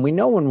certain time. We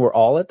know when we're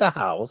all at the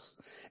house,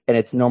 and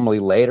it's normally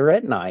later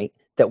at night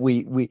that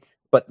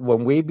but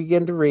when we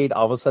begin to read,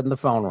 all of a sudden the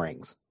phone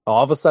rings.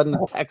 All of a sudden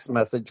a text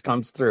message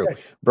comes through.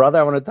 Brother,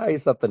 I want to tell you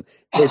something.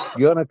 It's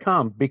going to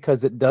come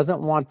because it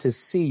doesn't want to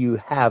see you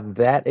have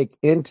that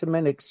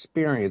intimate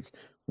experience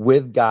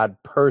with God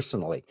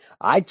personally.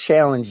 I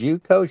challenge you,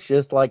 Coach,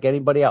 just like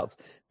anybody else.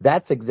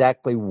 That's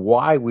exactly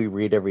why we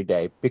read every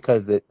day,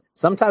 because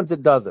sometimes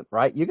it doesn't,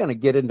 right? You're going to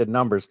get into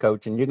numbers,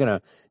 Coach, and you're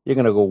going to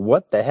go,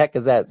 what the heck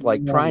is that? It's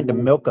like trying to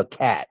milk a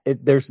cat.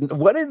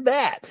 What is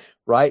that?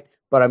 Right?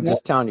 But I'm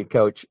just telling you,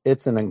 Coach,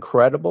 it's an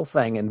incredible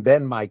thing. And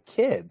then my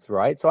kids,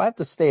 right? So I have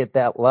to stay at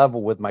that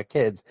level with my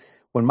kids.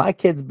 When my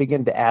kids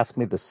begin to ask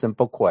me the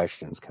simple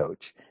questions,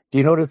 Coach, do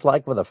you know what it's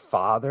like with a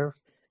father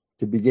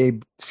to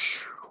begin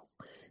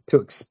to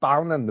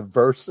expound on the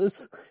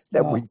verses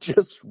that we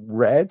just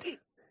read?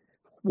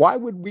 Why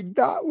would we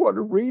not want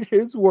to read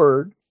his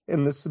word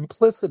and the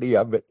simplicity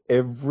of it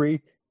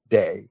every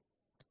day?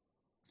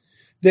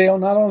 Dale,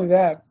 not only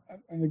that,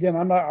 and again,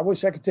 I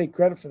wish I could take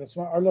credit for this.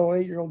 Our little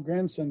 8-year-old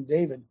grandson,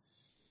 David,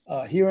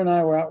 here and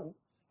I were out.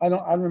 I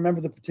don't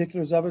remember the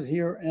particulars of it.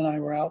 Here and I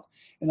were out,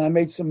 and I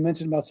made some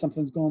mention about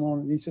something's going on.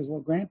 And he says,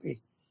 well, Grampy,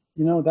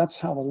 that's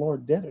how the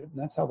Lord did it. And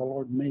that's how the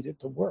Lord made it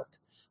to work.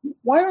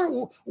 Why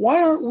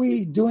aren't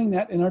we doing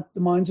that in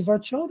the minds of our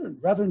children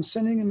rather than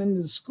sending them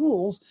into the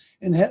schools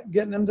and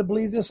getting them to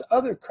believe this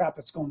other crap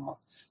that's going on?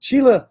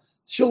 Sheila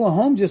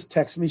Holm just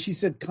texted me. She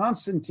said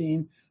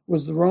Constantine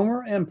was the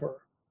Roman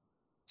emperor,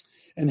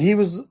 and he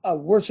was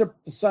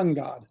worshiped the sun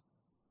god.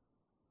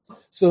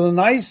 So the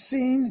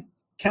Nicene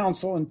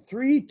Council in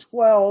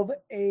 312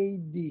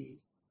 A.D.,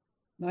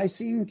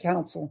 Nicene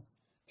Council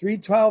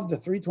 312 to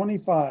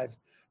 325,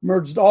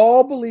 merged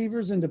all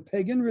believers into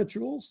pagan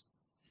rituals.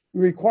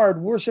 Required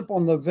worship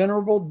on the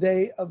venerable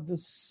day of the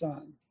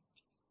sun,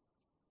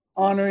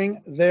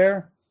 honoring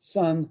their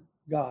sun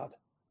god.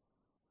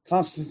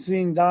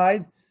 Constantine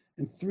died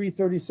in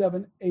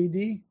 337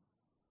 AD,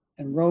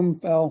 and Rome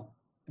fell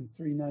in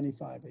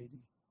 395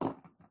 AD.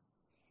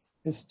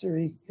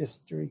 History.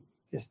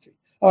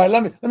 All right,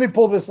 let me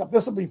pull this up.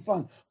 This will be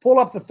fun. Pull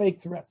up the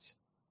fake threats.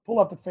 I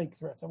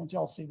want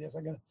y'all to see this.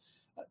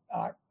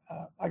 I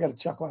got to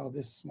chuckle out of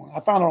this morning.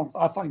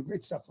 I find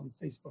great stuff on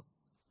Facebook.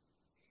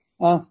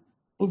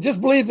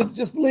 Just believe it.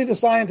 Just believe the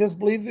scientists.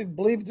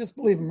 Just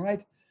believe them,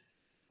 right?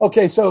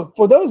 Okay, so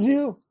for those of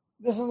you,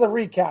 this is a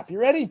recap. You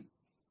ready?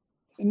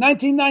 In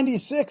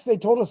 1996, they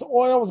told us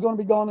oil was going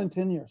to be gone in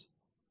 10 years.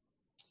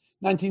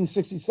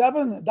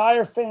 1967, a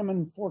dire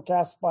famine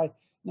forecast by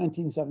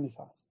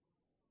 1975.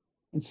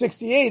 In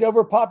 68,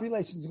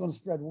 overpopulation is going to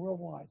spread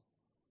worldwide.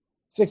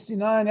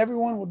 69,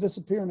 everyone will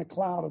disappear in a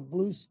cloud of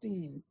blue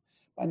steam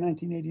by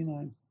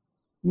 1989.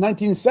 In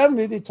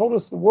 1970, they told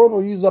us the world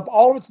will use up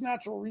all of its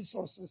natural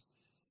resources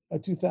by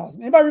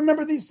 2000. Anybody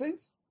remember these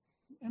things?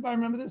 Anybody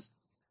remember this?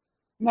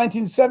 In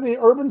 1970,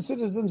 urban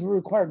citizens will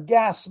require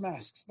gas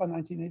masks by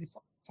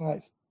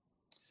 1985.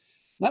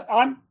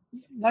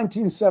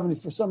 1970,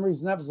 for some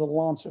reason, that was the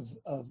launch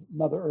of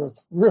Mother Earth.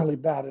 Really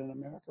bad in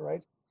America,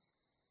 right?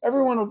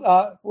 Everyone,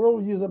 world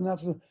will use up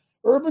natural.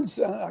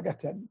 I got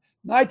that.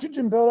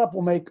 Nitrogen buildup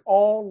will make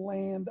all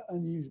land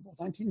unusable.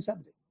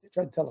 1970, they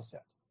tried to tell us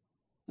that.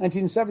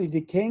 1970,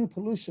 decaying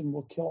pollution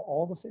will kill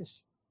all the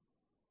fish.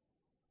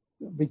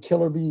 There'll be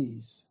killer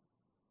bees.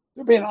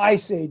 There'll be an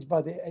ice age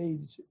by the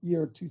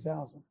year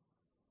 2000.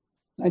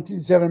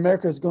 1970,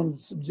 America is going to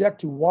be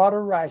subject to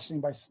water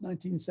rationing by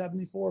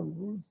 1974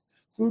 and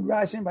food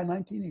rationing by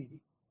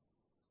 1980.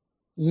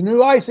 There's a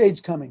new ice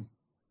age coming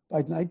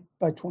by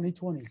 2020.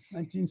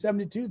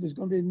 1972, there's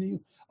going to be a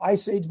new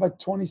ice age by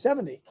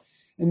 2070.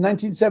 In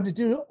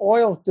 1972,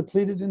 oil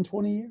depleted in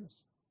 20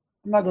 years.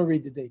 I'm not going to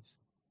read the dates.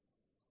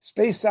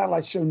 Space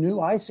satellites show new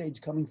ice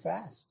age coming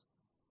fast.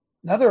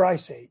 Another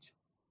ice age.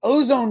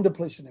 Ozone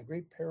depletion, a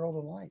great peril to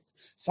life.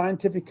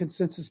 Scientific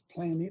consensus,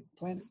 planet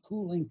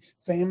cooling,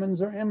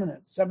 famines are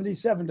imminent.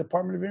 77,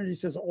 Department of Energy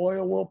says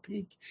oil will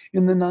peak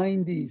in the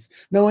 90s.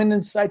 No end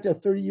in sight to a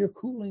 30-year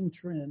cooling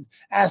trend.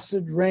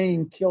 Acid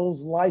rain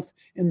kills life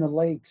in the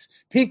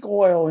lakes. Peak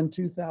oil in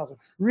 2000.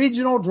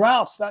 Regional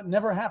droughts, that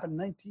never happened.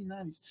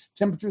 1990s.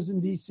 Temperatures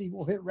in D.C.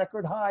 will hit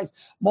record highs.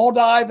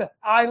 Maldive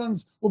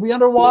Islands will be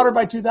underwater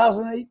by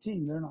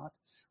 2018. They're not.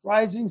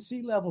 Rising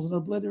sea levels and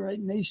obliterate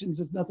nations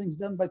if nothing's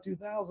done by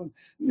 2000.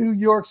 New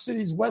York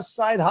City's West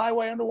Side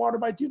Highway underwater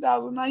by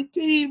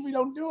 2019. If we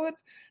don't do it.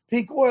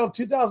 Peak oil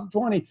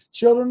 2020.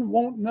 Children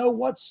won't know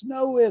what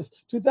snow is.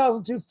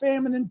 2002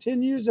 famine in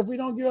 10 years if we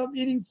don't give up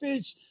eating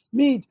fish,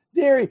 meat,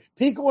 dairy.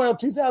 Peak oil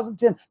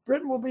 2010.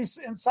 Britain will be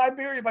in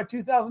Siberia by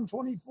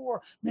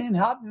 2024.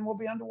 Manhattan will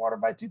be underwater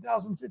by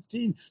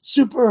 2015.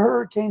 Super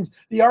hurricanes.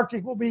 The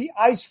Arctic will be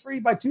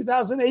ice-free by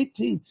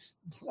 2018.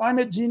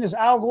 Climate genius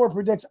Al Gore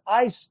predicts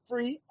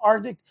ice-free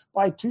Arctic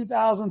by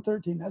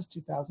 2013. That's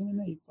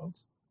 2008,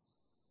 folks.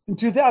 In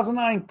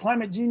 2009,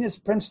 climate genius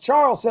Prince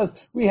Charles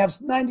says we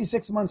have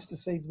 96 months to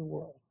save the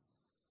world.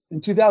 In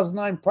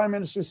 2009, Prime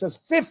Minister says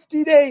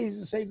 50 days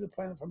to save the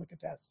planet from a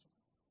catastrophe.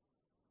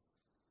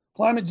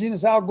 Climate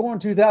genius Al Gore in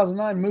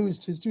 2009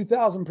 moves his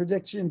 2000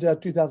 prediction to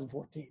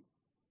 2014.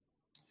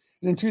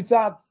 And in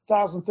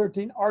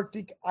 2013,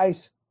 Arctic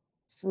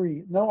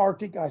ice-free. No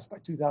Arctic ice by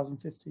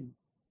 2015.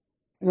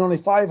 And only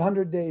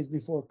 500 days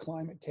before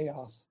climate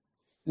chaos.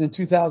 And in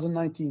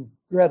 2019,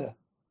 Greta,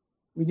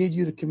 we need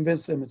you to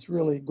convince them it's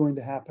really going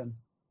to happen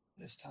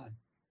this time.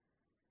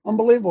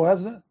 Unbelievable,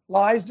 hasn't it?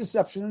 Lies,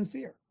 deception, and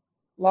fear.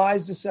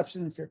 Lies,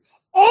 deception, and fear.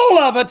 All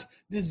of it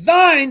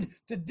designed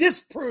to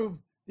disprove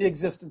the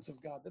existence of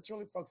God. That's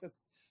really, folks,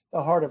 that's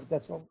the heart of it.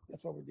 That's what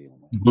we're dealing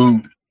with.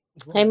 Boom.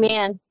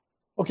 Amen.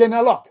 Okay,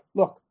 now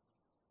look.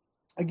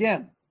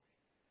 Again,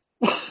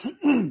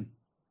 in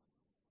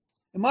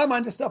my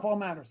mind, this stuff all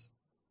matters.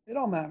 It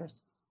all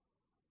matters.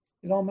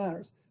 It all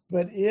matters.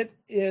 But it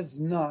is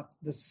not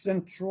the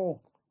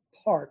central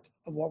part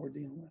of what we're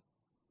dealing with.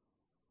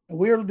 And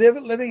we are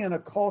living in a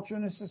culture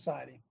and a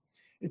society.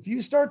 If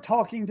you start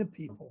talking to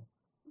people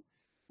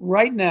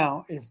right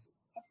now,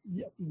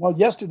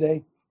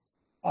 yesterday,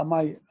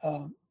 my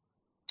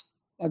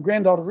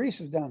granddaughter Reese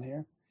was down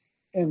here,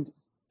 and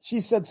she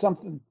said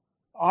something.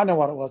 I know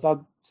what it was.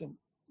 So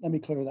let me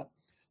clear it up.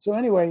 So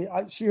anyway,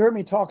 she heard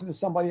me talking to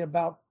somebody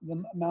about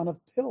the amount of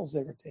pills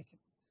they were taking.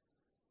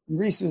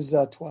 Reese is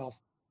 12.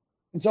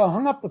 And so I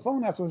hung up the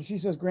phone afterwards. She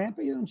says,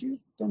 Grandpa, don't you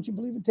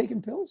believe in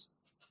taking pills?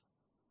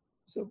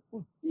 So,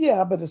 well,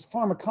 yeah, but it's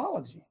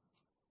pharmacology.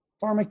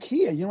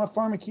 Pharmakia. You know what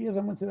pharmakia is?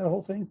 I went through that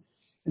whole thing.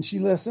 And she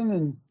listened,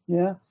 and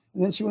yeah.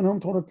 And then she went home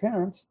and told her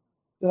parents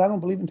that I don't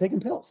believe in taking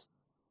pills.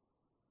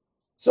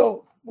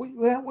 So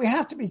we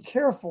have to be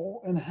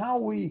careful in how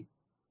we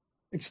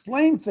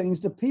explain things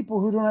to people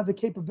who don't have the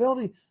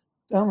capability,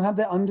 don't have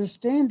the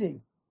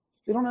understanding.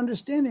 They don't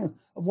understand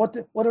of what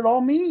it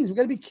all means. We've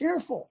got to be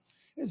careful.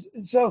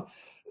 And so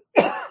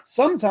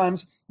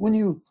sometimes when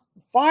you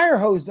fire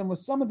hose them with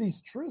some of these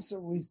truths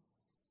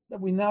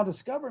that we now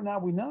discover, now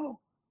we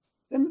know,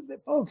 then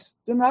folks,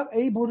 they're not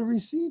able to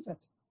receive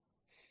it.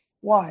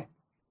 Why?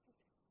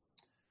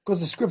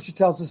 Because the scripture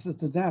tells us that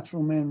the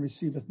natural man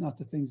receiveth not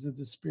the things of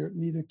the spirit,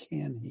 neither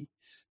can he.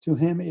 To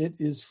him it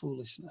is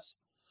foolishness.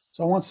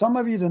 So I want some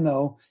of you to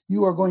know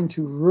you are going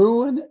to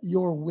ruin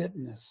your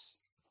witness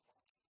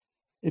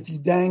if you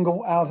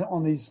dangle out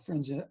on these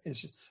fringe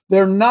issues.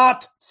 They're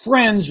not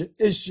fringe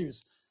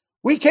issues.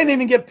 We can't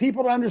even get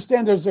people to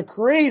understand there's a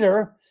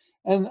creator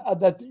and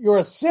that you're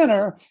a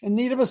sinner in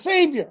need of a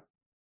savior.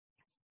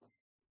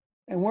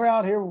 And we're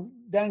out here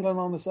dangling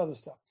on this other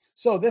stuff.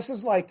 So this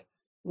is like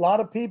a lot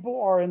of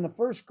people are in the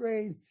first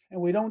grade,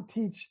 and we don't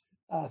teach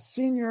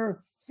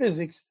senior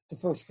physics to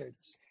first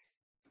graders.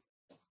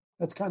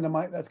 That's kind of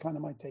my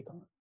take on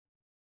it.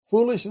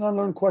 Foolish and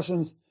unlearned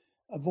questions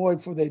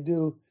avoid, for they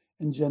do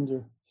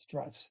engender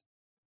strifes.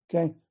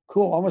 Okay,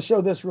 cool. I'm going to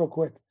show this real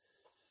quick.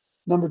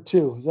 Number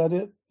 2. Is that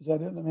it?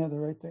 Let me have the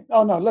right thing.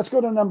 Oh, no. Let's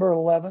go to number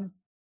 11.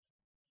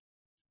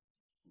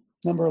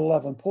 Number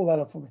 11. Pull that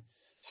up for me.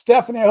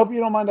 Stephanie, I hope you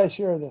don't mind I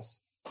share this.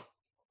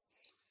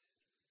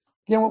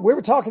 Again, we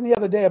were talking the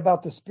other day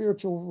about the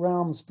spiritual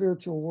realm, the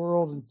spiritual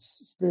world, and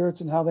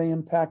spirits and how they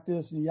impact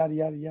this and yada,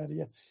 yada, yada,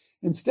 yada.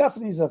 And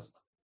Stephanie's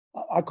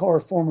I call her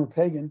former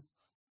pagan.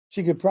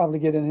 She could probably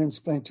get in here and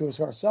explain it to us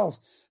ourselves.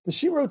 But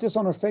she wrote this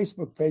on her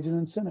Facebook page and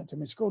then sent it to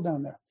me. Scroll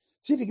down there.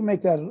 See if you can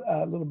make that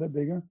a little bit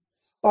bigger.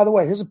 By the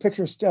way, here's a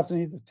picture of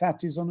Stephanie, the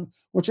tattoos on her,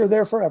 which are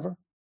there forever.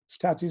 These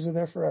tattoos are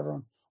there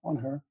forever on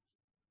her.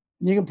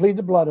 And you can plead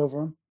the blood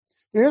over them.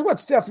 But here's what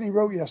Stephanie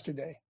wrote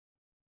yesterday.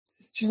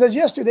 She says,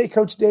 yesterday,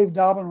 Coach Dave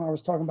Dobbin and I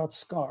was talking about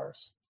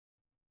scars.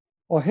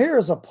 Well, here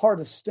is a part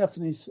of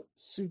Stephanie's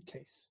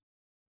suitcase,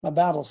 my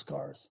battle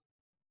scars,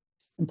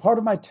 and part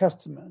of my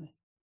testimony.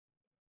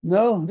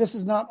 No, this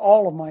is not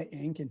all of my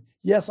ink. And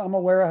yes, I'm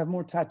aware I have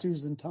more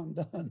tattoos than Tom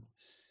Dunn.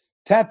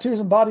 Tattoos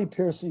and body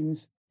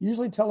piercings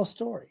usually tell a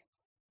story.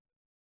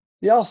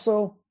 They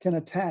also can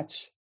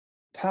attach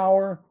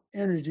power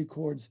energy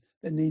cords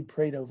that need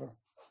prayed over.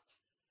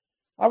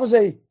 I was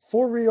a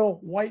for-real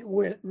white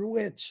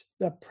witch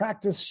that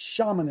practiced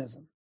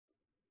shamanism.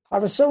 I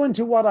was so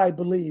into what I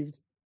believed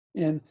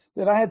in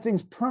that I had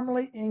things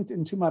permanently inked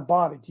into my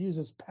body to use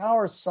as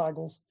power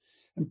sigils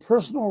and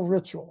personal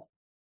ritual.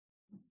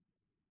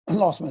 I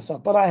lost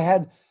myself, but I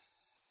had,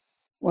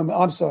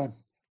 I'm sorry.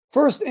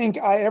 First ink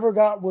I ever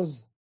got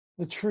was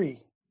the tree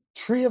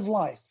of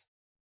life.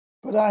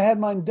 But I had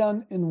mine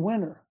done in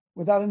winter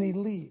without any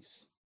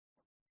leaves.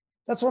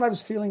 That's what I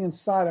was feeling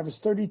inside. I was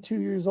 32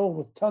 years old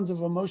with tons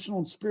of emotional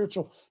and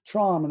spiritual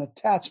trauma and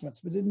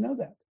attachments, but didn't know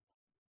that.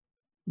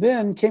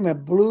 Then came a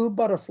blue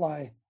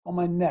butterfly on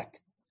my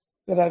neck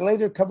that I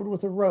later covered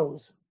with a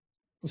rose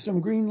with some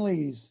green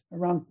leaves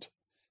around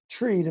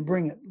tree to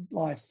bring it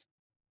life.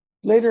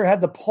 Later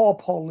had the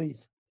pawpaw leaf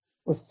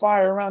with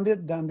fire around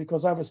it done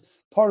because I was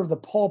part of the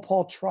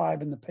pawpaw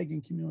tribe in the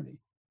pagan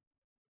community.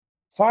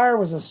 Fire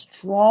was a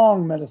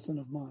strong medicine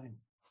of mine.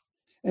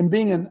 And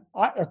being an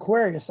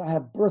Aquarius, I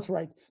have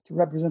birthright to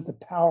represent the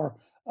power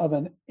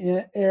of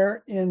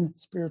air in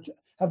spiritual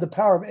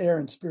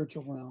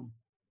realm.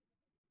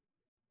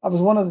 I was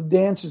one of the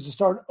dancers to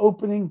start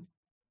opening.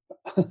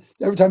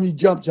 Every time you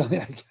jump, Johnny,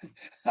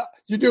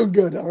 you're doing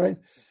good, all right?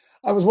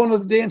 I was one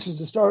of the dancers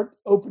to start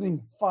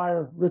opening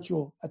fire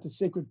ritual at the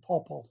sacred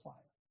pawpaw fire.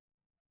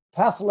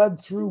 Path led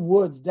through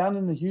woods down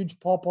in the huge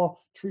pawpaw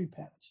tree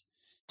patch.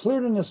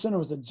 Cleared in the center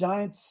was a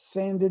giant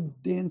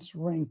sanded dance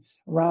ring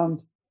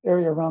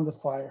area around the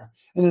fire,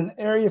 and an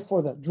area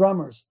for the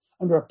drummers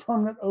under a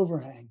permanent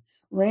overhang.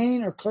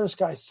 Rain or clear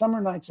skies, summer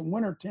nights and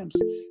winter temps,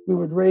 we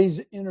would raise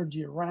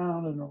energy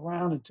around and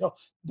around until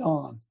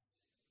dawn.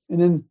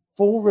 And in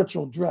full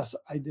ritual dress,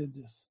 I did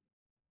this.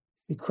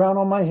 A crown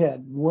on my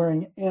head,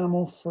 wearing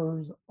animal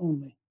furs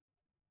only,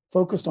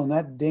 focused on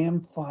that damn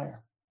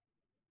fire.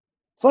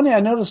 Funny, I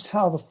noticed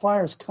how the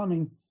fire is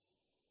coming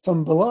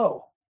from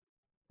below,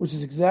 which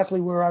is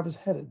exactly where I was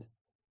headed.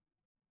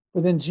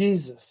 But then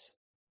Jesus.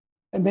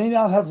 I may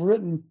not have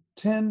written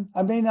 10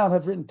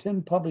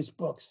 published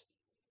books.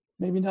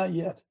 Maybe not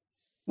yet.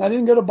 And I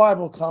didn't go to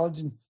Bible college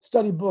and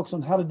study books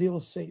on how to deal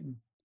with Satan.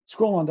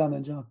 Scroll on down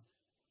there, John.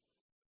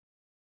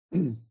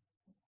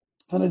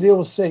 How to deal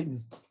with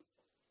Satan.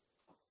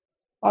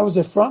 I was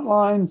a front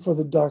line for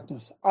the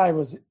darkness. I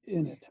was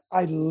in it.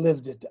 I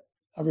lived it.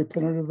 I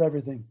repented of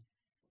everything.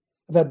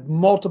 I've had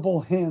multiple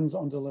hands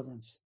on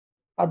deliverance.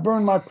 I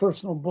burned my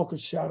personal book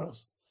of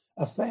shadows,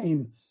 a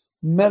fame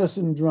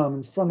medicine drum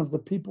in front of the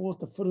people at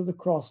the foot of the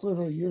cross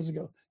literally years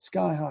ago,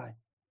 sky high.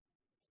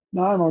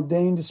 Now I'm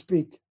ordained to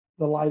speak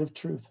the light of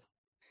truth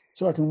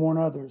so I can warn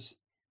others.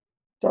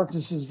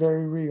 Darkness is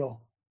very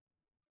real.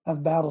 I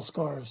have battle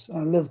scars and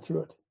I lived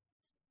through it.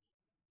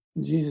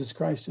 And Jesus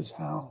Christ is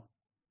how.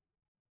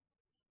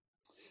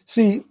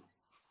 See,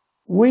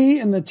 we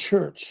in the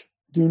church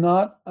do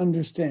not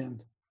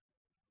understand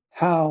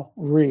how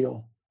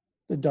real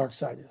the dark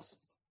side is.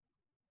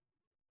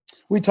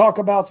 We talk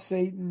about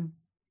Satan.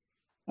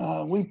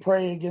 We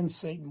pray against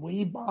Satan.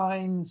 We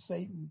bind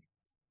Satan.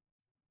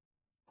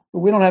 But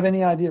we don't have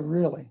any idea,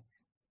 really,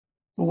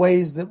 the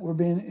ways that we're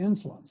being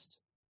influenced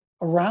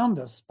around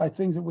us by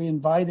things that we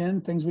invite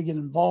in, things we get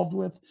involved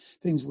with,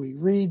 things we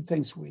read,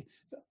 things we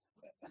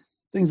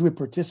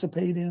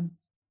participate in.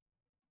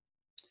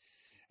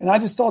 And I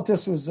just thought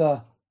this was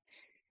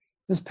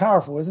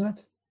powerful,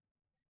 isn't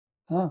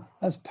it?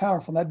 That's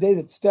powerful. That day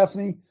that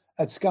Stephanie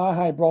at Sky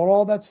High brought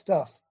all that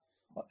stuff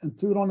and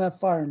threw it on that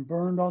fire and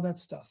burned all that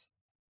stuff,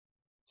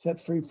 set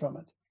free from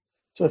it.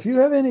 So if you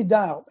have any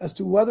doubt as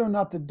to whether or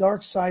not the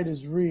dark side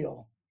is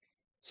real,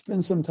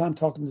 spend some time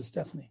talking to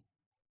Stephanie.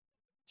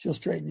 She'll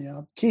straighten you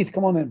out. Keith,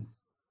 come on in.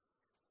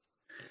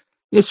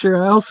 Yes,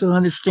 sir. I also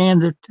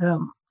understand that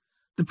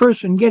the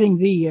person getting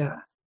the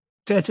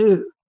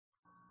tattoo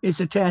is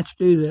attached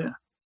to the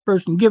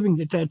person giving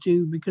the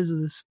tattoo because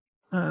of this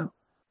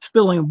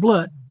spilling of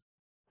blood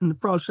and the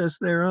process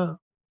thereof.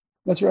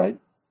 That's right.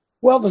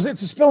 Well,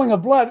 it's a spilling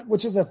of blood,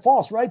 which is a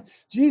false, right?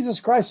 Jesus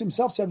Christ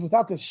himself said,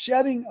 without the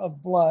shedding of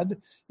blood,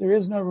 there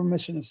is no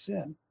remission of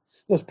sin.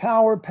 There's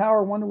power,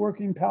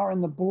 wonder-working power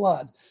in the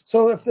blood.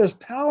 So if there's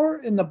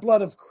power in the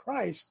blood of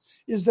Christ,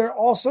 is there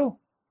also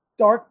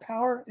dark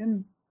power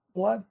in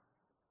blood?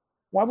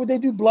 Why would they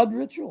do blood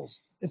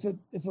rituals if it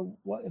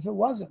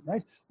wasn't,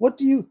 right? What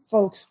do you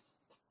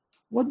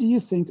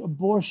think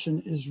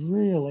abortion is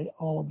really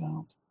all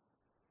about?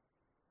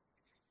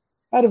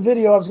 I had a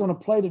video I was going to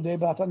play today,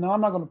 but I thought, no,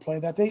 I'm not going to play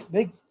that. They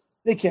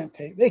can't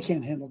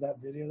handle that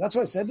video. That's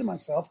what I said to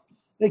myself.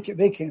 They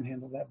can't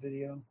handle that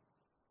video.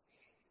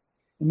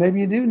 And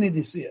maybe you do need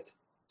to see it.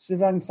 See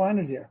if I can find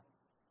it here.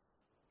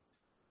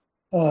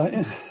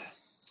 And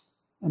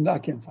I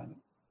can't find it.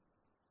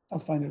 I'll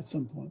find it at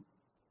some point.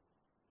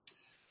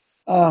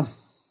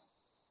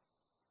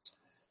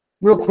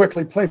 Real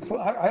quickly,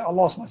 I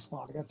lost my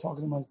spot. I got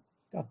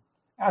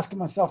asking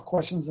myself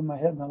questions in my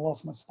head, and I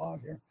lost my spot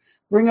here.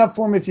 Bring up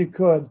for me if you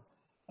could,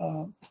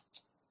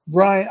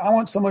 Brian. I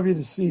want some of you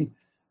to see.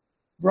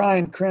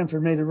 Brian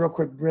Cranford made a real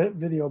quick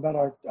video about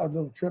our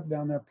little trip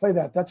down there. Play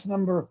that. That's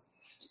right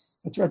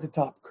at the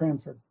top.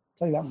 Cranford.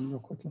 Play that one real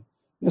quickly.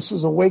 This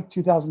was Awake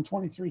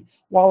 2023.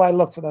 While I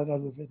look for that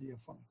other video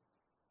for me.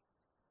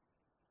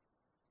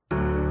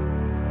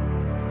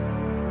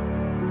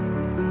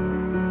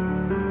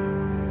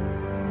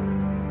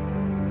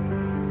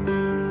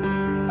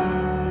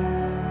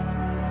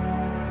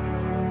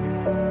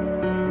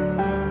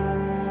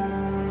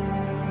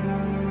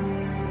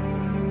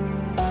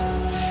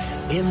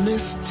 In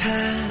this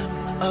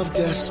time of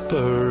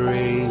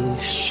desperation,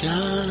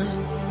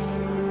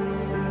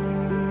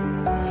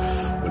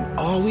 when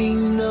all we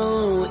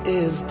know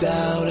is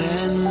doubt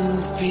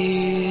and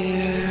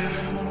fear,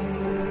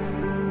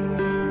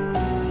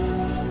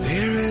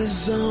 there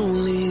is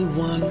only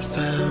one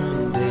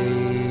foundation.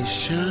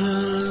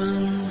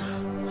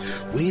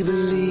 We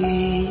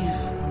believe.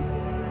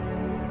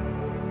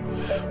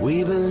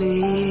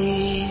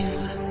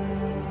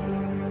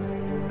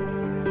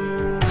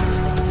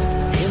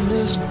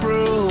 This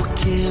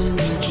broken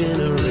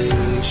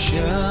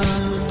generation,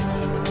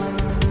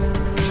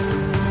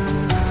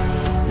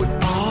 when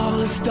all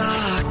is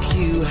dark,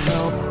 you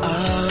help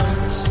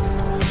us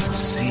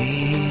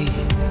see.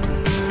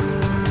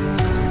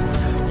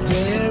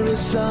 There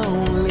is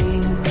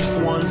only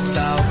one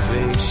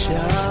salvation.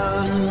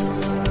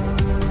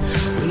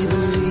 We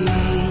believe.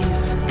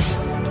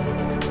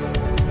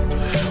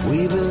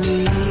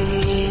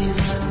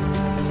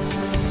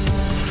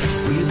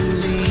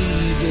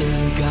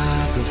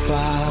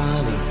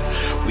 Father,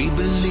 we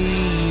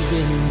believe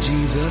in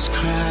Jesus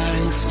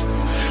Christ.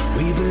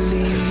 We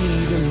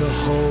believe in the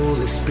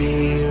Holy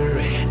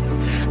Spirit,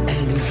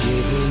 and He's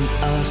given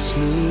us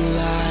new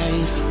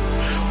life.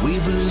 We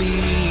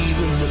believe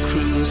in the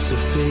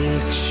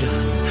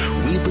crucifixion.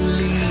 We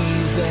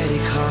believe that He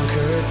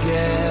conquered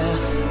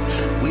death.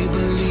 We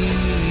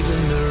believe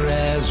in the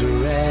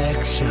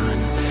resurrection,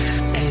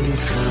 and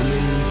He's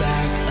coming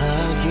back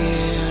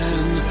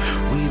again.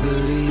 We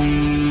believe.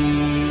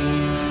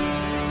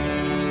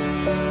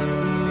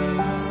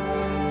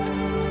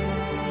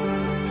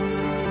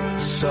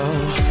 So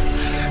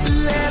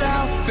let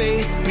our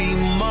faith be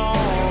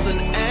more than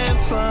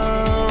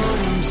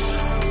anthems,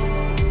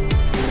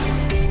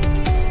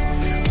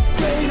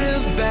 greater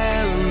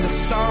than the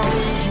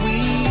songs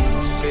we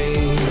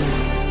sing.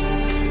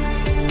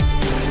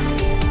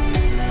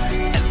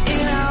 And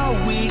in our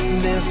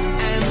weakness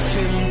and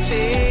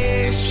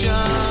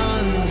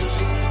temptations,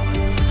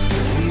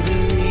 we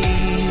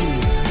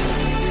believe.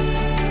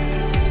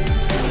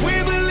 We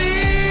believe.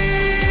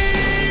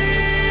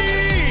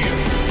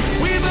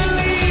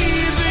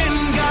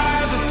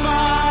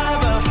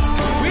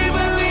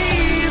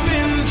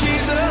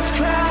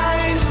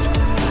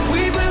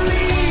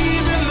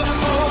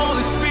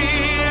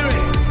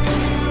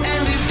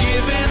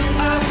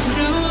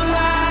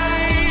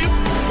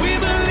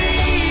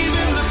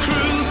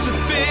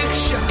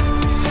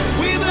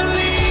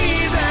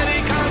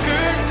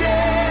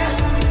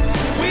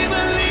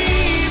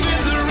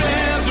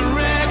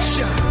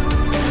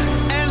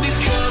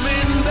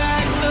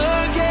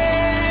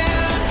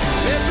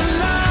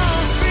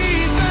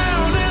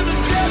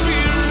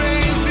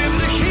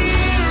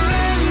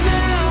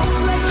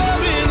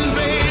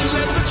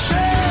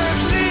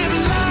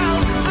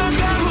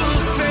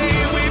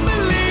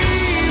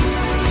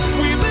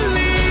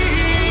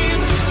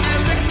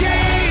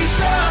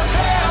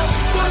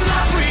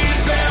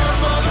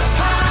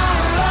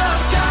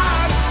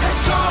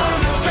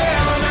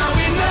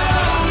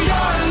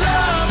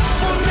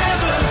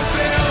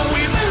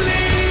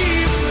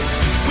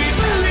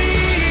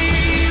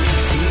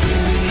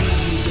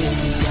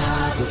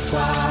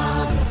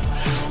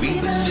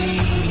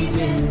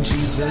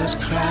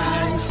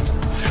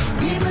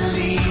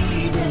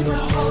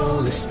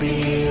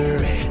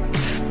 Spirit,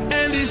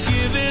 and He's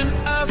given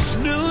us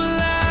new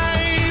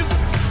life.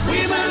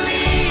 We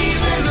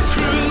believe in the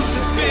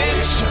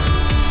crucifixion.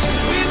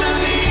 We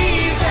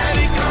believe that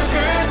He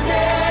conquered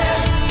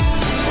death.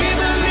 We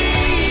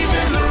believe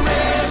in the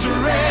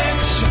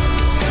resurrection,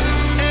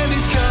 and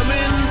He's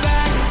coming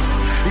back.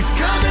 He's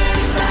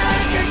coming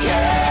back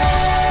again.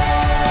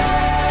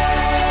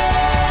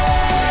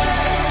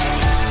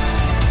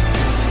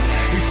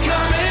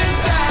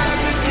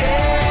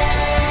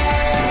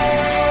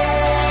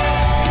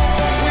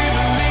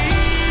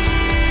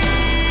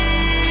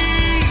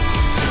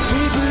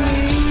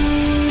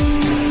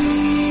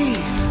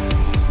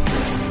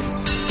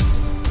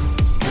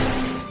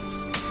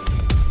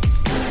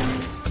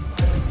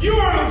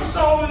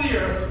 Salt of the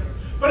earth,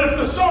 but if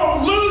the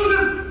salt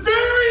loses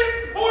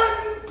very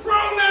important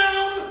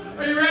pronoun,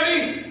 are you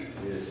ready?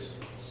 Yes.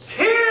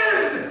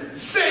 His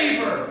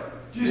savor.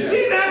 Do you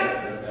see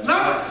that?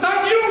 Not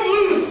you don't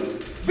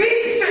lose the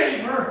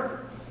savor.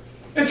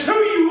 It's who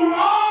you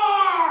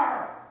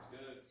are.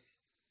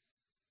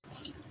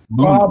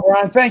 Wow,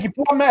 Brian, thank you.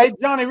 Hey,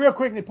 Johnny, real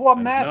quickly, pull up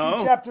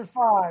Matthew chapter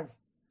 5.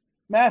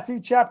 Matthew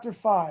chapter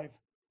 5,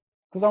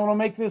 because I want to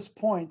make this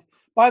point.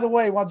 By the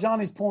way, while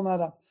Johnny's pulling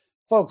that up,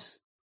 folks,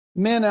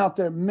 men out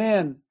there,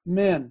 men,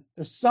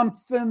 there's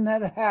something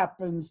that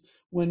happens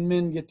when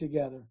men get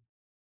together.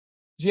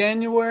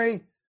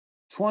 January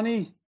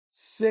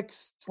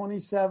 26,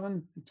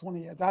 27,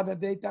 28, that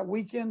date, that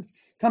weekend,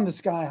 come to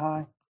Sky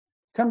High.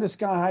 Come to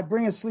Sky High,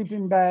 bring a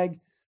sleeping bag,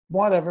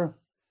 whatever.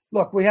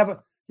 Look, you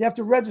have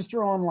to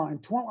register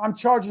online. I'm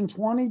charging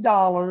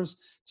 $20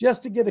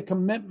 just to get a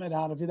commitment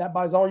out of you. That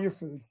buys all your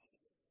food,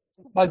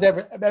 buys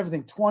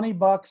everything.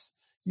 $20,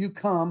 you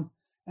come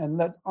and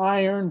let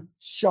iron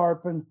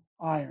sharpen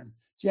iron.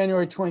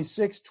 January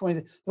 26th,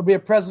 there'll be a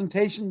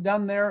presentation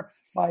done there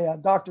by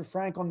Dr.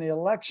 Frank on the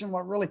election,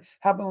 what really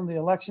happened on the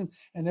election.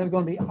 And there's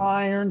going to be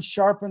iron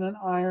sharpening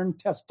iron,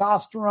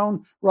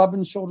 testosterone,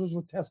 rubbing shoulders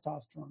with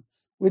testosterone.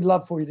 We'd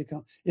love for you to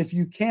come. If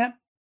you can't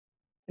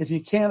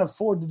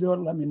afford to do it,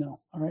 let me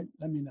know. All right,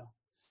 let me know.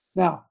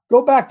 Now,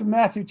 go back to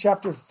Matthew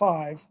chapter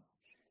 5,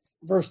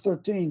 verse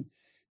 13,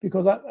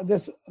 because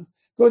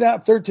go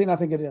down 13, I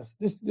think it is.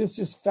 This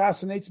just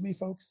fascinates me,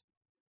 folks.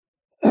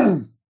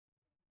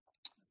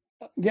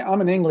 Yeah, I'm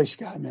an English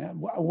guy,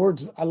 man.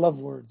 Words, I love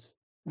words,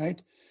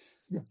 right?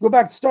 Go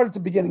back, start at the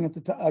beginning at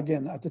the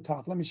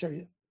top. Let me show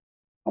you.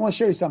 I want to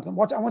show you something. I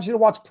want you to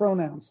watch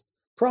pronouns.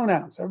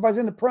 Pronouns. Everybody's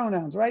into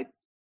pronouns, right?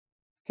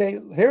 Okay,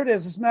 here it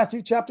is. This is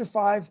Matthew chapter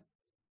 5.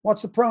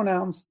 Watch the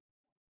pronouns.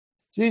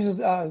 Jesus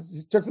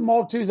took the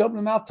multitudes, opened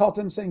the mouth, taught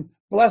them, saying,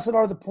 "Blessed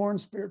are the poor in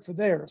spirit, for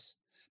theirs.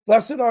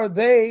 Blessed are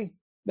they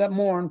that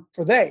mourn,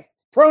 for they."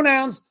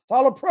 Pronouns,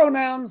 follow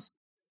pronouns.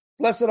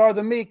 Blessed are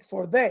the meek,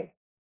 for they.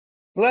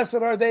 Blessed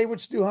are they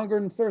which do hunger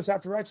and thirst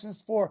after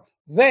righteousness, for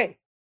they.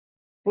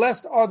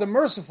 Blessed are the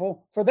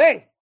merciful, for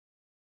they.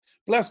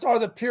 Blessed are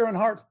the pure in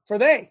heart, for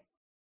they.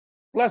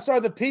 Blessed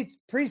are the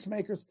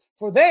peacemakers,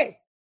 for they.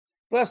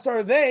 Blessed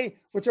are they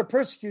which are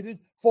persecuted,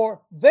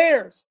 for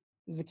theirs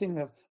is the kingdom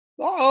of heaven.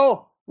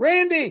 Uh-oh,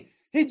 Randy,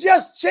 he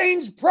just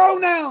changed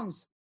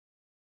pronouns.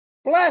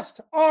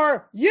 Blessed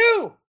are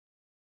you.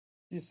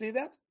 You see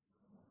that?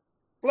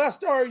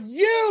 Blessed are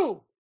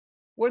you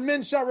when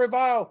men shall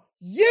revile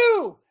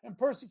you and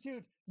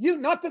persecute you.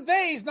 Not the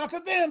theys, not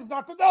the thems,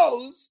 not the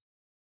those.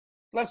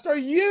 Blessed are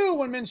you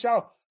when men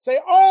shall say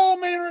all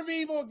manner of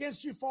evil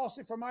against you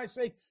falsely for my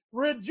sake.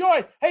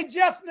 Rejoice. Hey,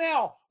 Jeff,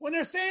 now, when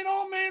they're saying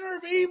all manner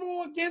of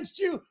evil against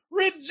you,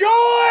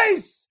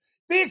 rejoice.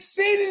 Be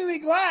exceedingly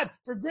glad,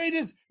 for great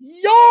is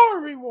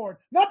your reward.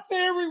 Not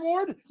their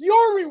reward,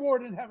 your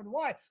reward in heaven.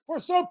 Why? For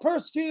so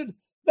persecuted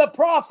the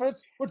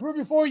prophets which were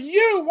before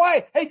you.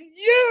 Why? Hey,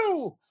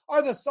 you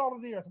are the salt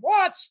of the earth.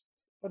 Watch.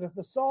 But if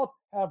the salt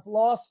have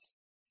lost,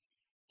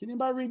 can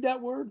anybody read that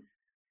word?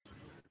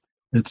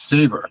 It's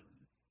savor.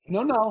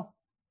 No.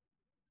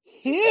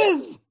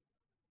 His.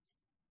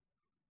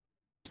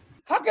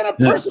 How can a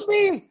person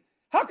be?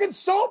 How can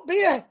salt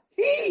be a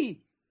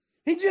he?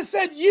 He just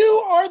said,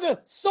 you are the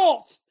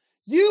salt.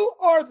 You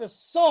are the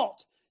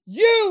salt.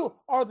 You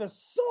are the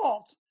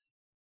salt.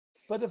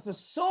 But if the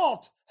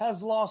salt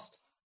has lost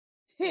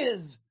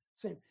his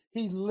savor,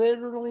 he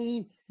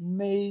literally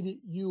made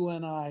you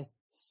and I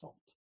salt.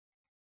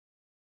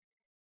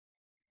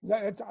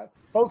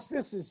 Folks,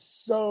 this is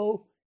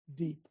so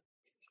deep.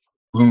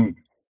 And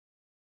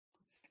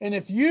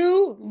if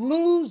you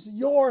lose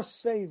your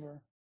savor,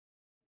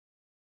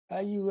 how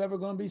are you ever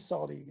going to be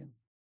salty again?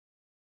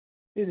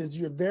 It is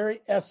your very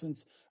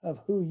essence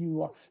of who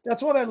you are.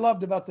 That's what I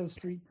loved about those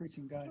street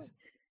preaching guys.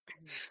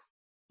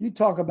 You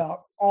talk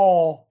about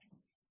all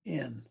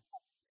in.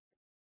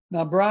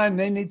 Now, Brian,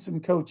 they need some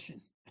coaching.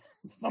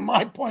 From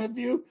my point of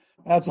view,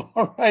 that's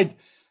all right.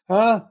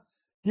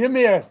 Give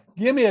me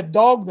a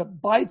dog that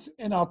bites,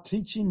 and I'll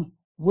teach him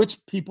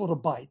which people to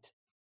bite.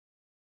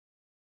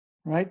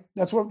 Right?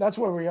 That's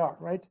where we are,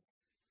 right?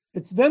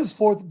 It's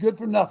thenceforth good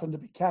for nothing to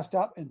be cast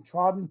out and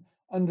trodden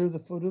under the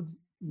foot of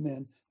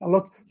men. Now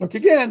look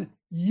again.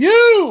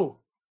 You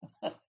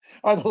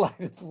are the light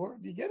of the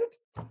world. Do you get it?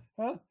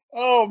 Huh?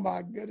 Oh,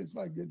 my goodness,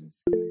 my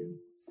goodness.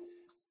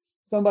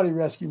 Somebody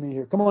rescue me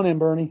here. Come on in,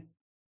 Bernie.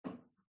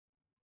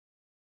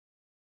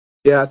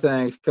 Yeah,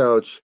 thanks,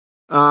 Coach.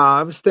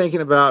 I was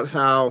thinking about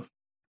how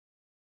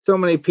so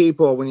many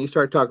people, when you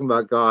start talking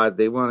about God,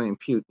 they want to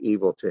impute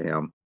evil to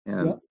him.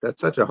 And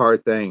that's such a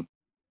hard thing.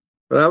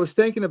 But I was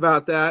thinking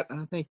about that, and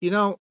I think,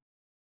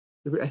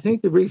 I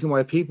think the reason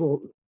why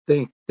people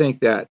think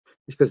that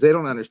is because they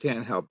don't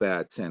understand how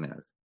bad sin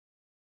is.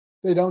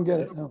 They don't get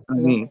it. No,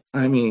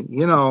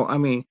 I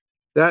mean,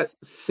 that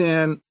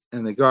sin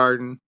in the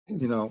garden,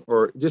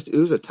 or just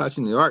Uzzah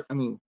touching the ark. I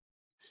mean,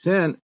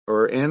 sin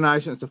or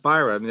Ananias and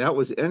Sapphira. I mean, that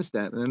was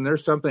instant. And then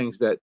there's some things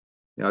that,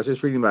 I was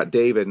just reading about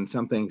David and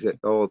some things that,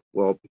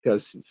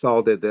 because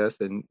Saul did this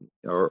and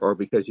or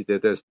because you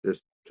did this, there's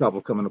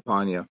trouble coming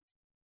upon you.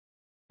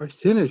 Our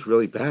sin is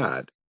really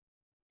bad,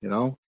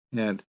 and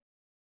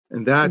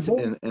that's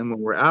and when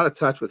we're out of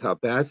touch with how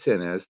bad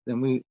sin is,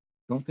 then we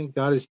don't think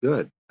God is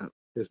good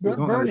because we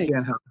don't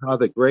understand how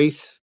the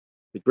grace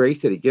that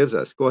he gives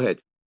us. Go ahead.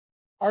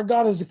 Our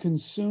God is a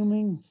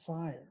consuming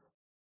fire.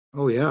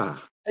 Oh, yeah.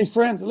 Hey,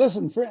 friends,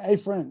 listen. Hey,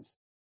 friends,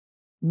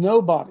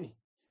 nobody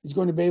is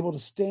going to be able to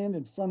stand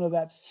in front of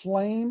that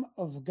flame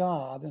of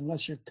God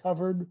unless you're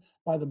covered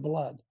by the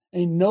blood.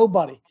 Ain't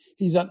nobody.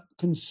 He's a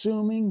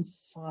consuming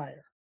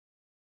fire.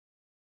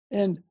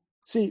 And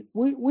see,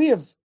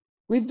 we've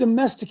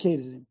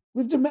domesticated him.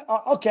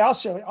 Okay, I'll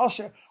show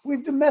you.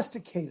 We've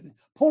domesticated him.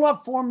 Pull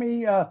up for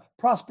me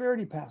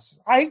prosperity pastors.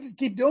 I hate to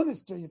keep doing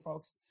this to you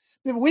folks.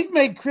 We've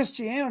made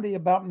Christianity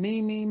about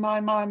me,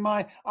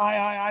 my,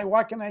 I.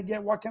 What can I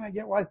get?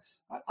 Why?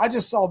 I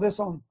just saw this.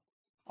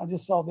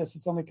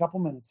 It's only a couple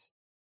minutes.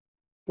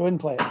 Go ahead and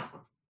play it.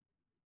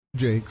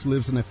 Jakes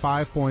lives in a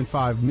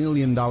 $5.5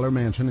 million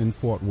mansion in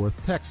Fort Worth,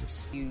 Texas.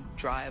 You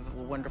drive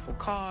a wonderful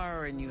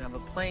car and you have a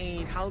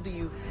plane. How do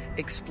you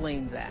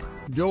explain that?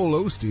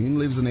 Joel Osteen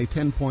lives in a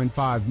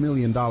 $10.5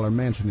 million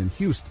mansion in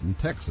Houston,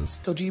 Texas.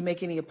 So do you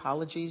make any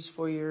apologies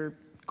for your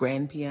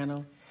grand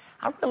piano?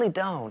 I really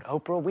don't,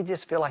 Oprah. We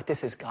just feel like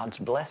this is God's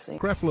blessing.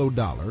 Creflo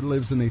Dollar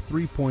lives in a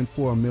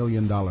 $3.4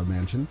 million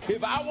mansion.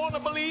 If I want to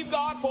believe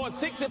God for a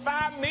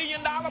 $65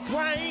 million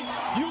plane,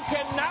 you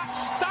cannot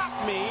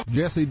stop me.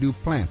 Jesse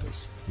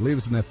Duplantis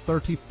lives in a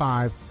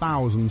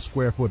 35,000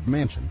 square foot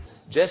mansion.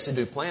 Jesse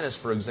Duplantis,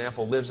 for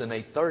example, lives in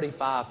a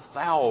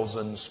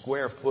 35,000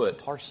 square foot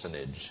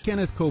parsonage.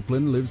 Kenneth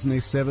Copeland lives in a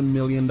 $7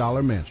 million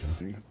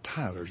mansion.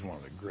 Tyler's one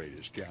of the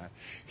greatest guys.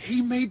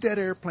 He made that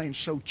airplane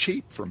so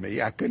cheap for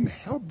me, I couldn't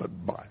help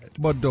but buy it.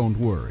 But don't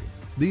worry.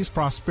 These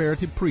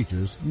prosperity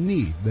preachers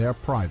need their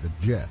private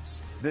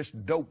jets. This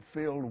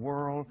dope-filled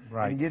world,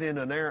 and get in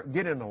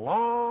a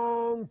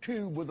long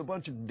tube with a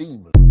bunch of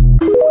demons.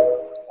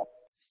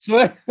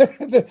 So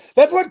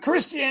that's what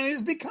Christianity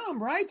has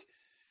become, right?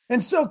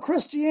 And so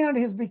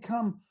Christianity has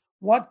become,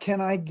 what can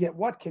I get?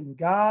 What can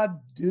God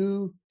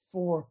do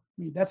for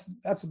me? That's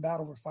a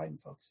battle we're fighting,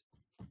 folks.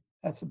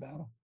 That's a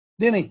battle.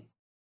 Denny.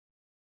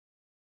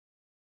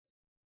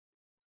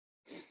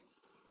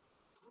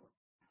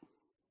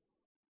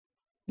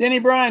 Denny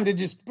Bryan, did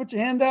you put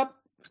your hand up?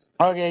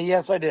 Okay,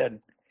 yes, I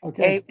did.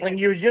 Okay. Hey, when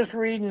you were just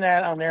reading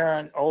that on there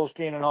on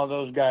Osteen and all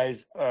those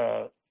guys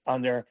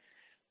on there,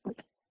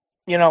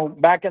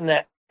 back in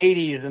the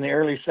 80s and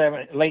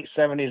the late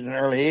 70s and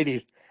early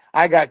 80s,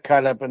 I got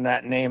caught up in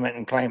that name it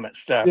and claim it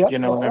stuff. Yep, you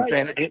know what I'm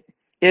saying? It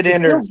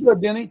feels good,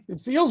 Denny.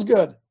 It feels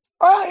good.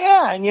 Oh,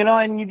 yeah. And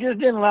you just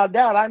didn't allow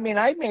doubt. I mean,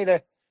 I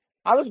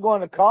was going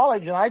to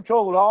college and I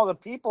told all the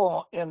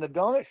people in the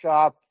donut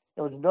shop,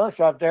 there was a donut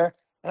shop there,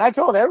 and I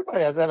told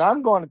everybody, I said,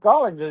 I'm going to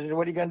college. They said,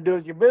 what are you going to do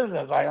with your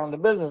business? I own the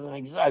business.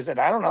 And I said,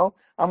 I don't know.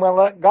 I'm going to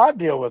let God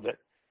deal with it.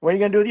 What are you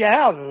going to do with your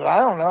house? I said, I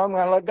don't know. I'm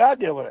going to let God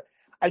deal with it.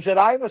 I said,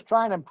 I was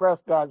trying to impress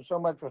God so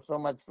much with so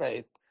much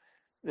faith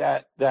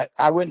that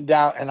I wouldn't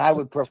doubt and I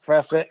would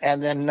profess it,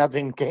 and then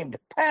nothing came to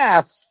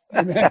pass.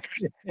 And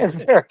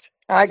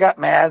I got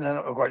mad, and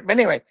of course. But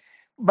anyway,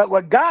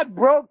 what God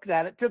broke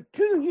that, it took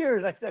 2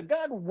 years. I said,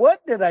 God,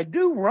 what did I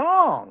do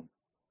wrong?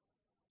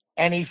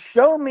 And he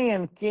showed me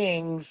in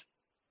Kings,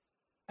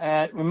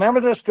 remember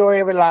the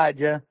story of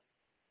Elijah,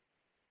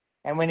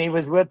 and when he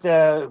was with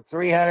the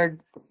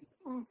 300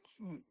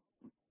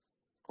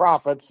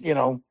 prophets,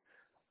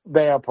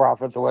 Baal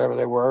prophets or whatever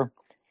they were,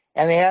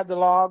 and they had the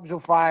logs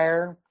of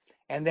fire,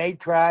 and they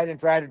tried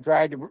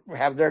to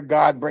have their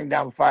God bring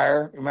down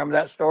fire. Remember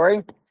that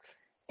story?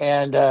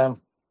 And I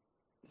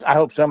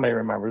hope somebody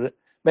remembers it.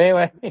 But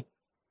anyway,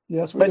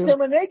 yes. But then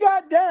when they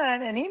got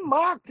done, and he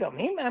mocked them.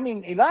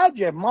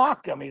 Elijah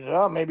mocked them. He said,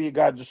 "Oh, maybe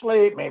God's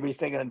asleep. Maybe he's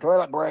taking a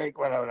toilet break,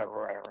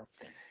 whatever."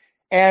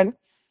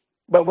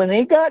 But when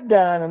he got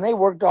done, and they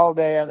worked all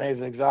day, and they was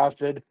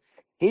exhausted,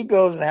 he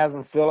goes and has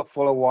them fill it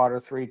full of water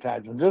 3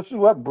 times. And this is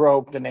what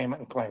broke the name it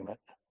and claim it.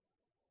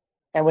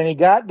 And when he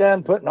got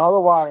done putting all the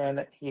water in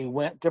it, he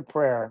went to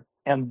prayer.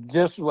 And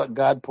this is what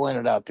God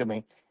pointed out to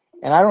me.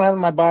 And I don't have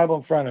my Bible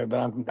in front of me,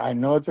 but I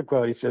know it's a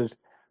quote. He says,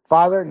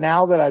 Father,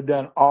 now that I've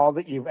done all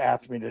that you've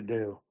asked me to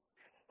do.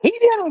 He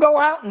didn't go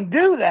out and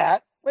do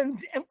that.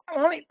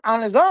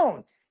 on his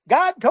own.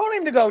 God told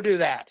him to go do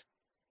that.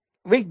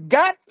 We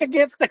got to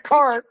get the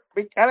cart.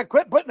 We got to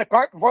quit putting the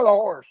cart before the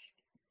horse.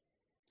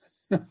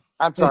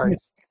 I'm sorry.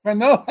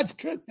 No, that's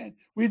good, man.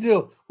 We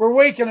do. We're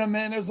awakening,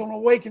 man. There's an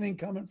awakening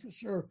coming for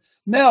sure.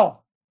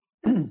 Mel.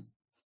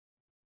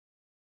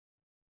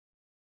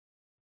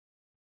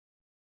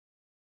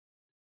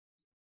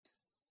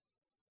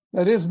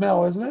 That is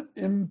Mel, isn't it?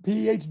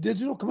 MPH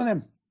Digital. Come on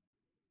in.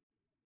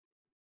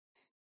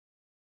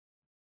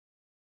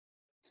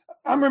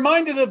 I'm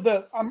reminded of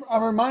the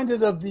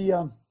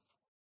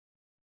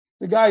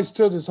guy who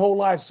stood his whole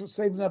life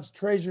saving up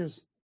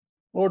treasures.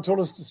 Lord told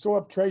us to store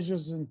up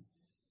treasures in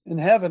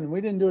heaven.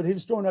 We didn't do it. He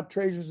was storing up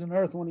treasures in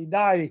earth. When he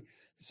died,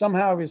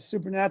 somehow he was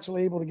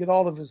supernaturally able to get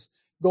all of his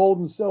gold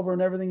and silver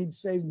and everything he'd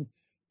saved and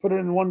put it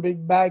in one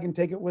big bag and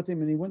take it with him.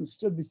 And he went and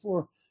stood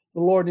before the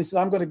Lord. And he said,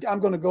 I'm going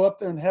to go up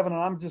there in heaven,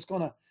 and I'm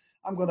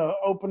going to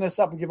open this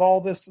up and give all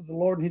this to the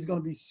Lord. And he's going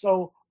to be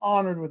so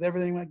honored with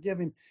everything I give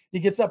him. He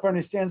gets up there and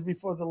he stands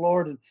before the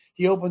Lord, and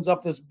he opens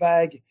up this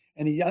bag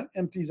and he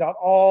empties out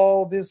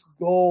all this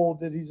gold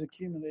that he's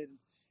accumulated.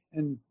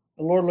 And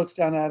the Lord looks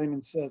down at him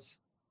and says,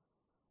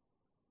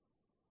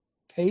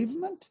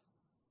 pavement?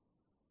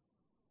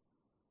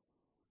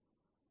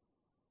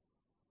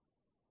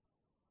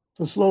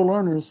 For slow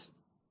learners,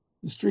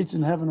 the streets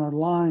in heaven are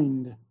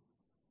lined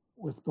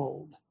with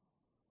gold.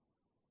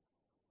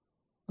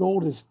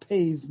 Gold is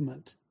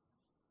pavement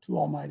to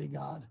Almighty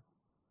God.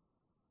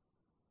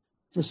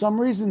 For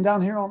some reason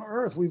down here on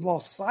earth, we've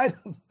lost sight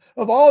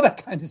of all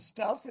that kind of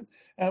stuff.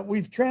 And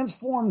we've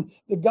transformed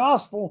the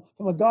gospel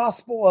from a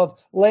gospel of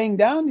laying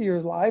down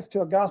your life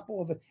to a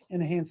gospel of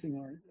enhancing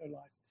our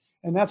life.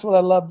 And that's what I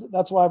loved.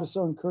 That's why I was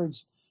so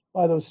encouraged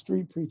by those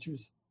street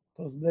preachers,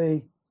 because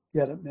they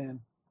get it, man.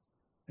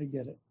 They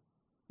get it.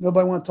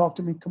 Nobody want to talk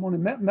to me? Come on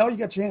in. Mel, you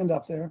got your hand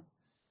up there.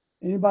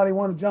 Anybody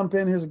want to jump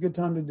in? Here's a good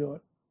time to do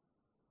it.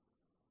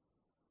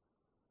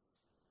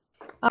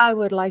 I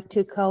would like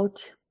to, Coach.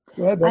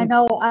 Go ahead, buddy. I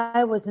know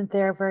I wasn't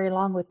there very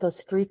long with those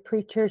street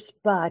preachers,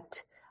 but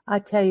I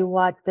tell you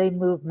what, they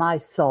moved my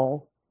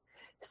soul.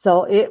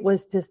 So it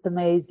was just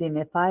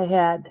amazing.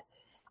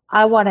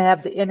 I want to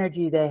have the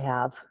energy they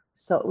have.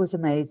 So it was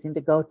amazing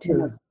to go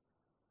to.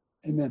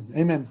 Amen.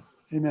 Amen.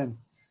 Amen.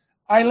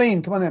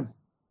 Eileen, come on in.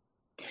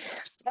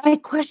 My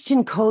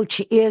question,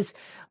 Coach, is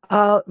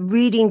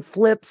reading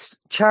Flip's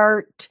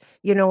chart,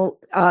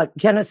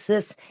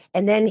 Genesis,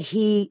 and then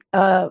he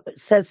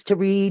says to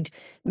read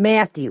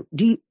Matthew.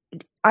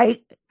 I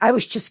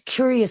was just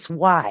curious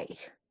why,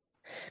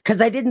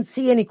 because I didn't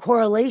see any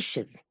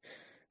correlation,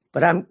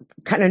 but I'm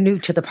kind of new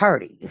to the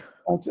party.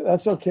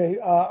 That's okay.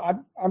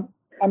 I'm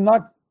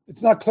not.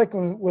 It's not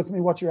clicking with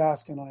me what you're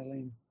asking,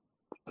 Eileen.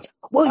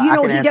 Well, I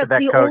can answer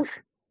that, Coach.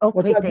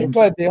 What's that? Go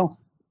ahead, Dale.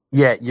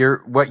 Yeah,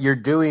 what you're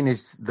doing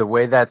is the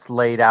way that's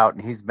laid out,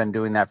 and he's been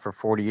doing that for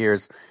 40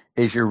 years,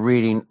 is you're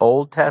reading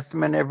Old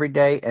Testament every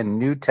day and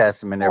New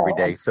Testament every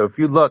day. So if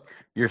you look,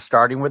 you're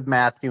starting with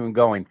Matthew and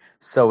going.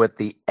 So at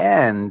the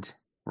end,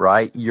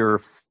 right, you're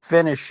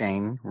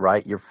finishing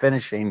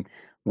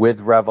with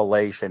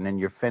Revelation, and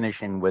you're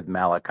finishing with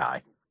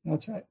Malachi.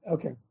 That's right.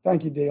 Okay.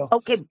 Thank you, Dale.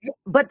 Okay,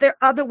 but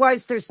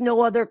otherwise there's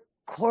no other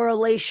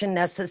correlation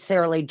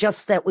necessarily,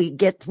 just that we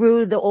get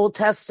through the Old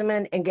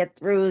Testament and get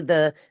through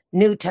the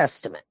New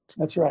Testament.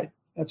 That's right.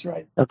 That's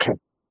right. Okay.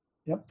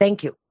 Yep.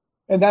 Thank you.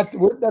 And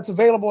that's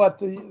available at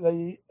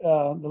the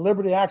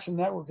Liberty Action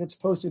Network. It's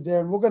posted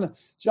there, and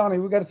Johnny,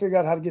 we got to figure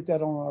out how to get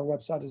that on our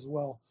website as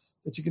well.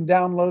 That you can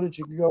download it.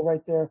 You can go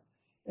right there,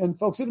 and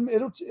folks,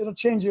 it'll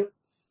change it.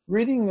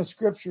 Reading the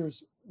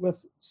scriptures with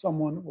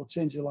someone will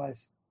change your life,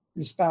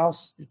 your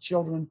spouse, your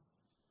children.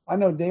 I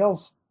know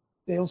Dale's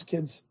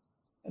kids,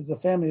 as a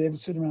family, they would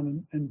sit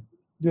around and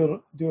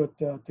do it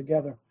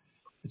together.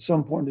 It's so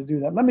important to do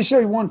that. Let me show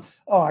you one.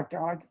 Oh,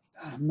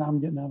 now I'm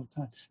getting out of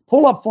time.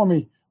 Pull up for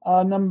me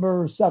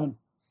number 7,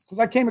 because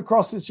I came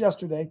across this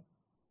yesterday.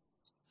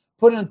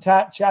 Put it in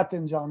chat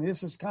then, Johnny.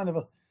 This is kind of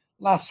a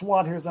last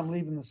SWAT here as I'm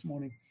leaving this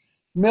morning.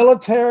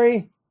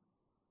 Military.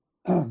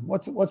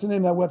 What's the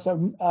name of that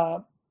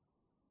website?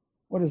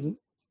 What is it?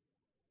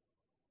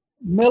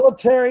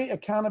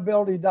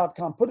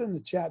 MilitaryAccountability.com. Put it in the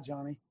chat,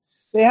 Johnny.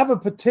 They have a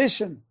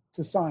petition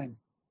to sign.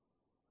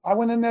 I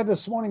went in there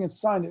this morning and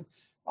signed it.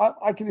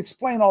 I can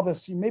explain all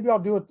this to you. Maybe I'll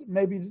do it.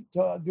 Maybe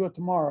do it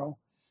tomorrow.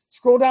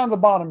 Scroll down to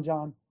the bottom,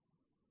 John,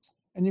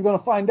 and you're going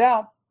to find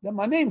out that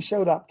my name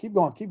showed up. Keep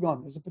going. Keep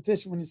going. There's a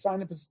petition. When you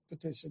sign a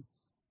petition,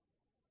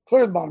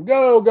 clear the bottom.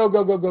 Go. There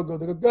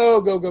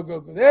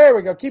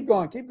we go. Keep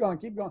going.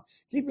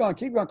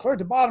 Clear at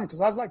the bottom,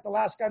 because I was like the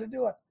last guy to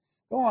do it.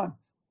 Go on.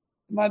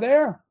 Am I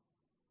there?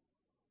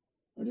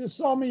 You just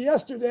saw me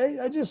yesterday.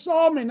 I just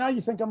saw me. Now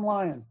you think I'm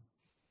lying.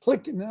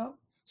 Click now.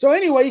 So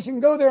anyway, you can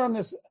go there on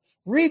this.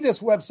 Read this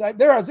website.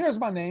 There's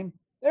my name.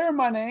 There's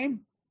my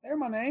name.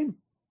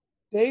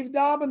 Dave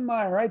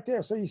Daubenmeier right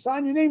there. So you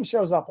sign, your name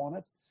shows up on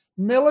it.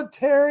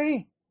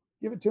 Military,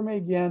 give it to me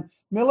again.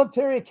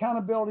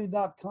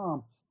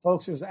 MilitaryAccountability.com.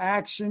 Folks, there's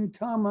action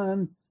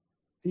coming.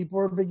 People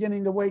are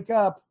beginning to wake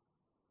up.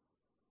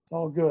 It's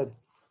all good.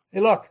 Hey,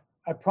 look,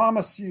 I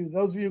promise you,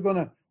 those of you going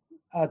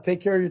to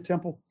take care of your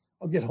temple,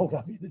 I'll get hold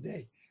of you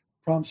today.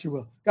 Promise you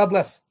will. God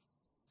bless.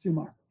 See you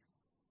tomorrow.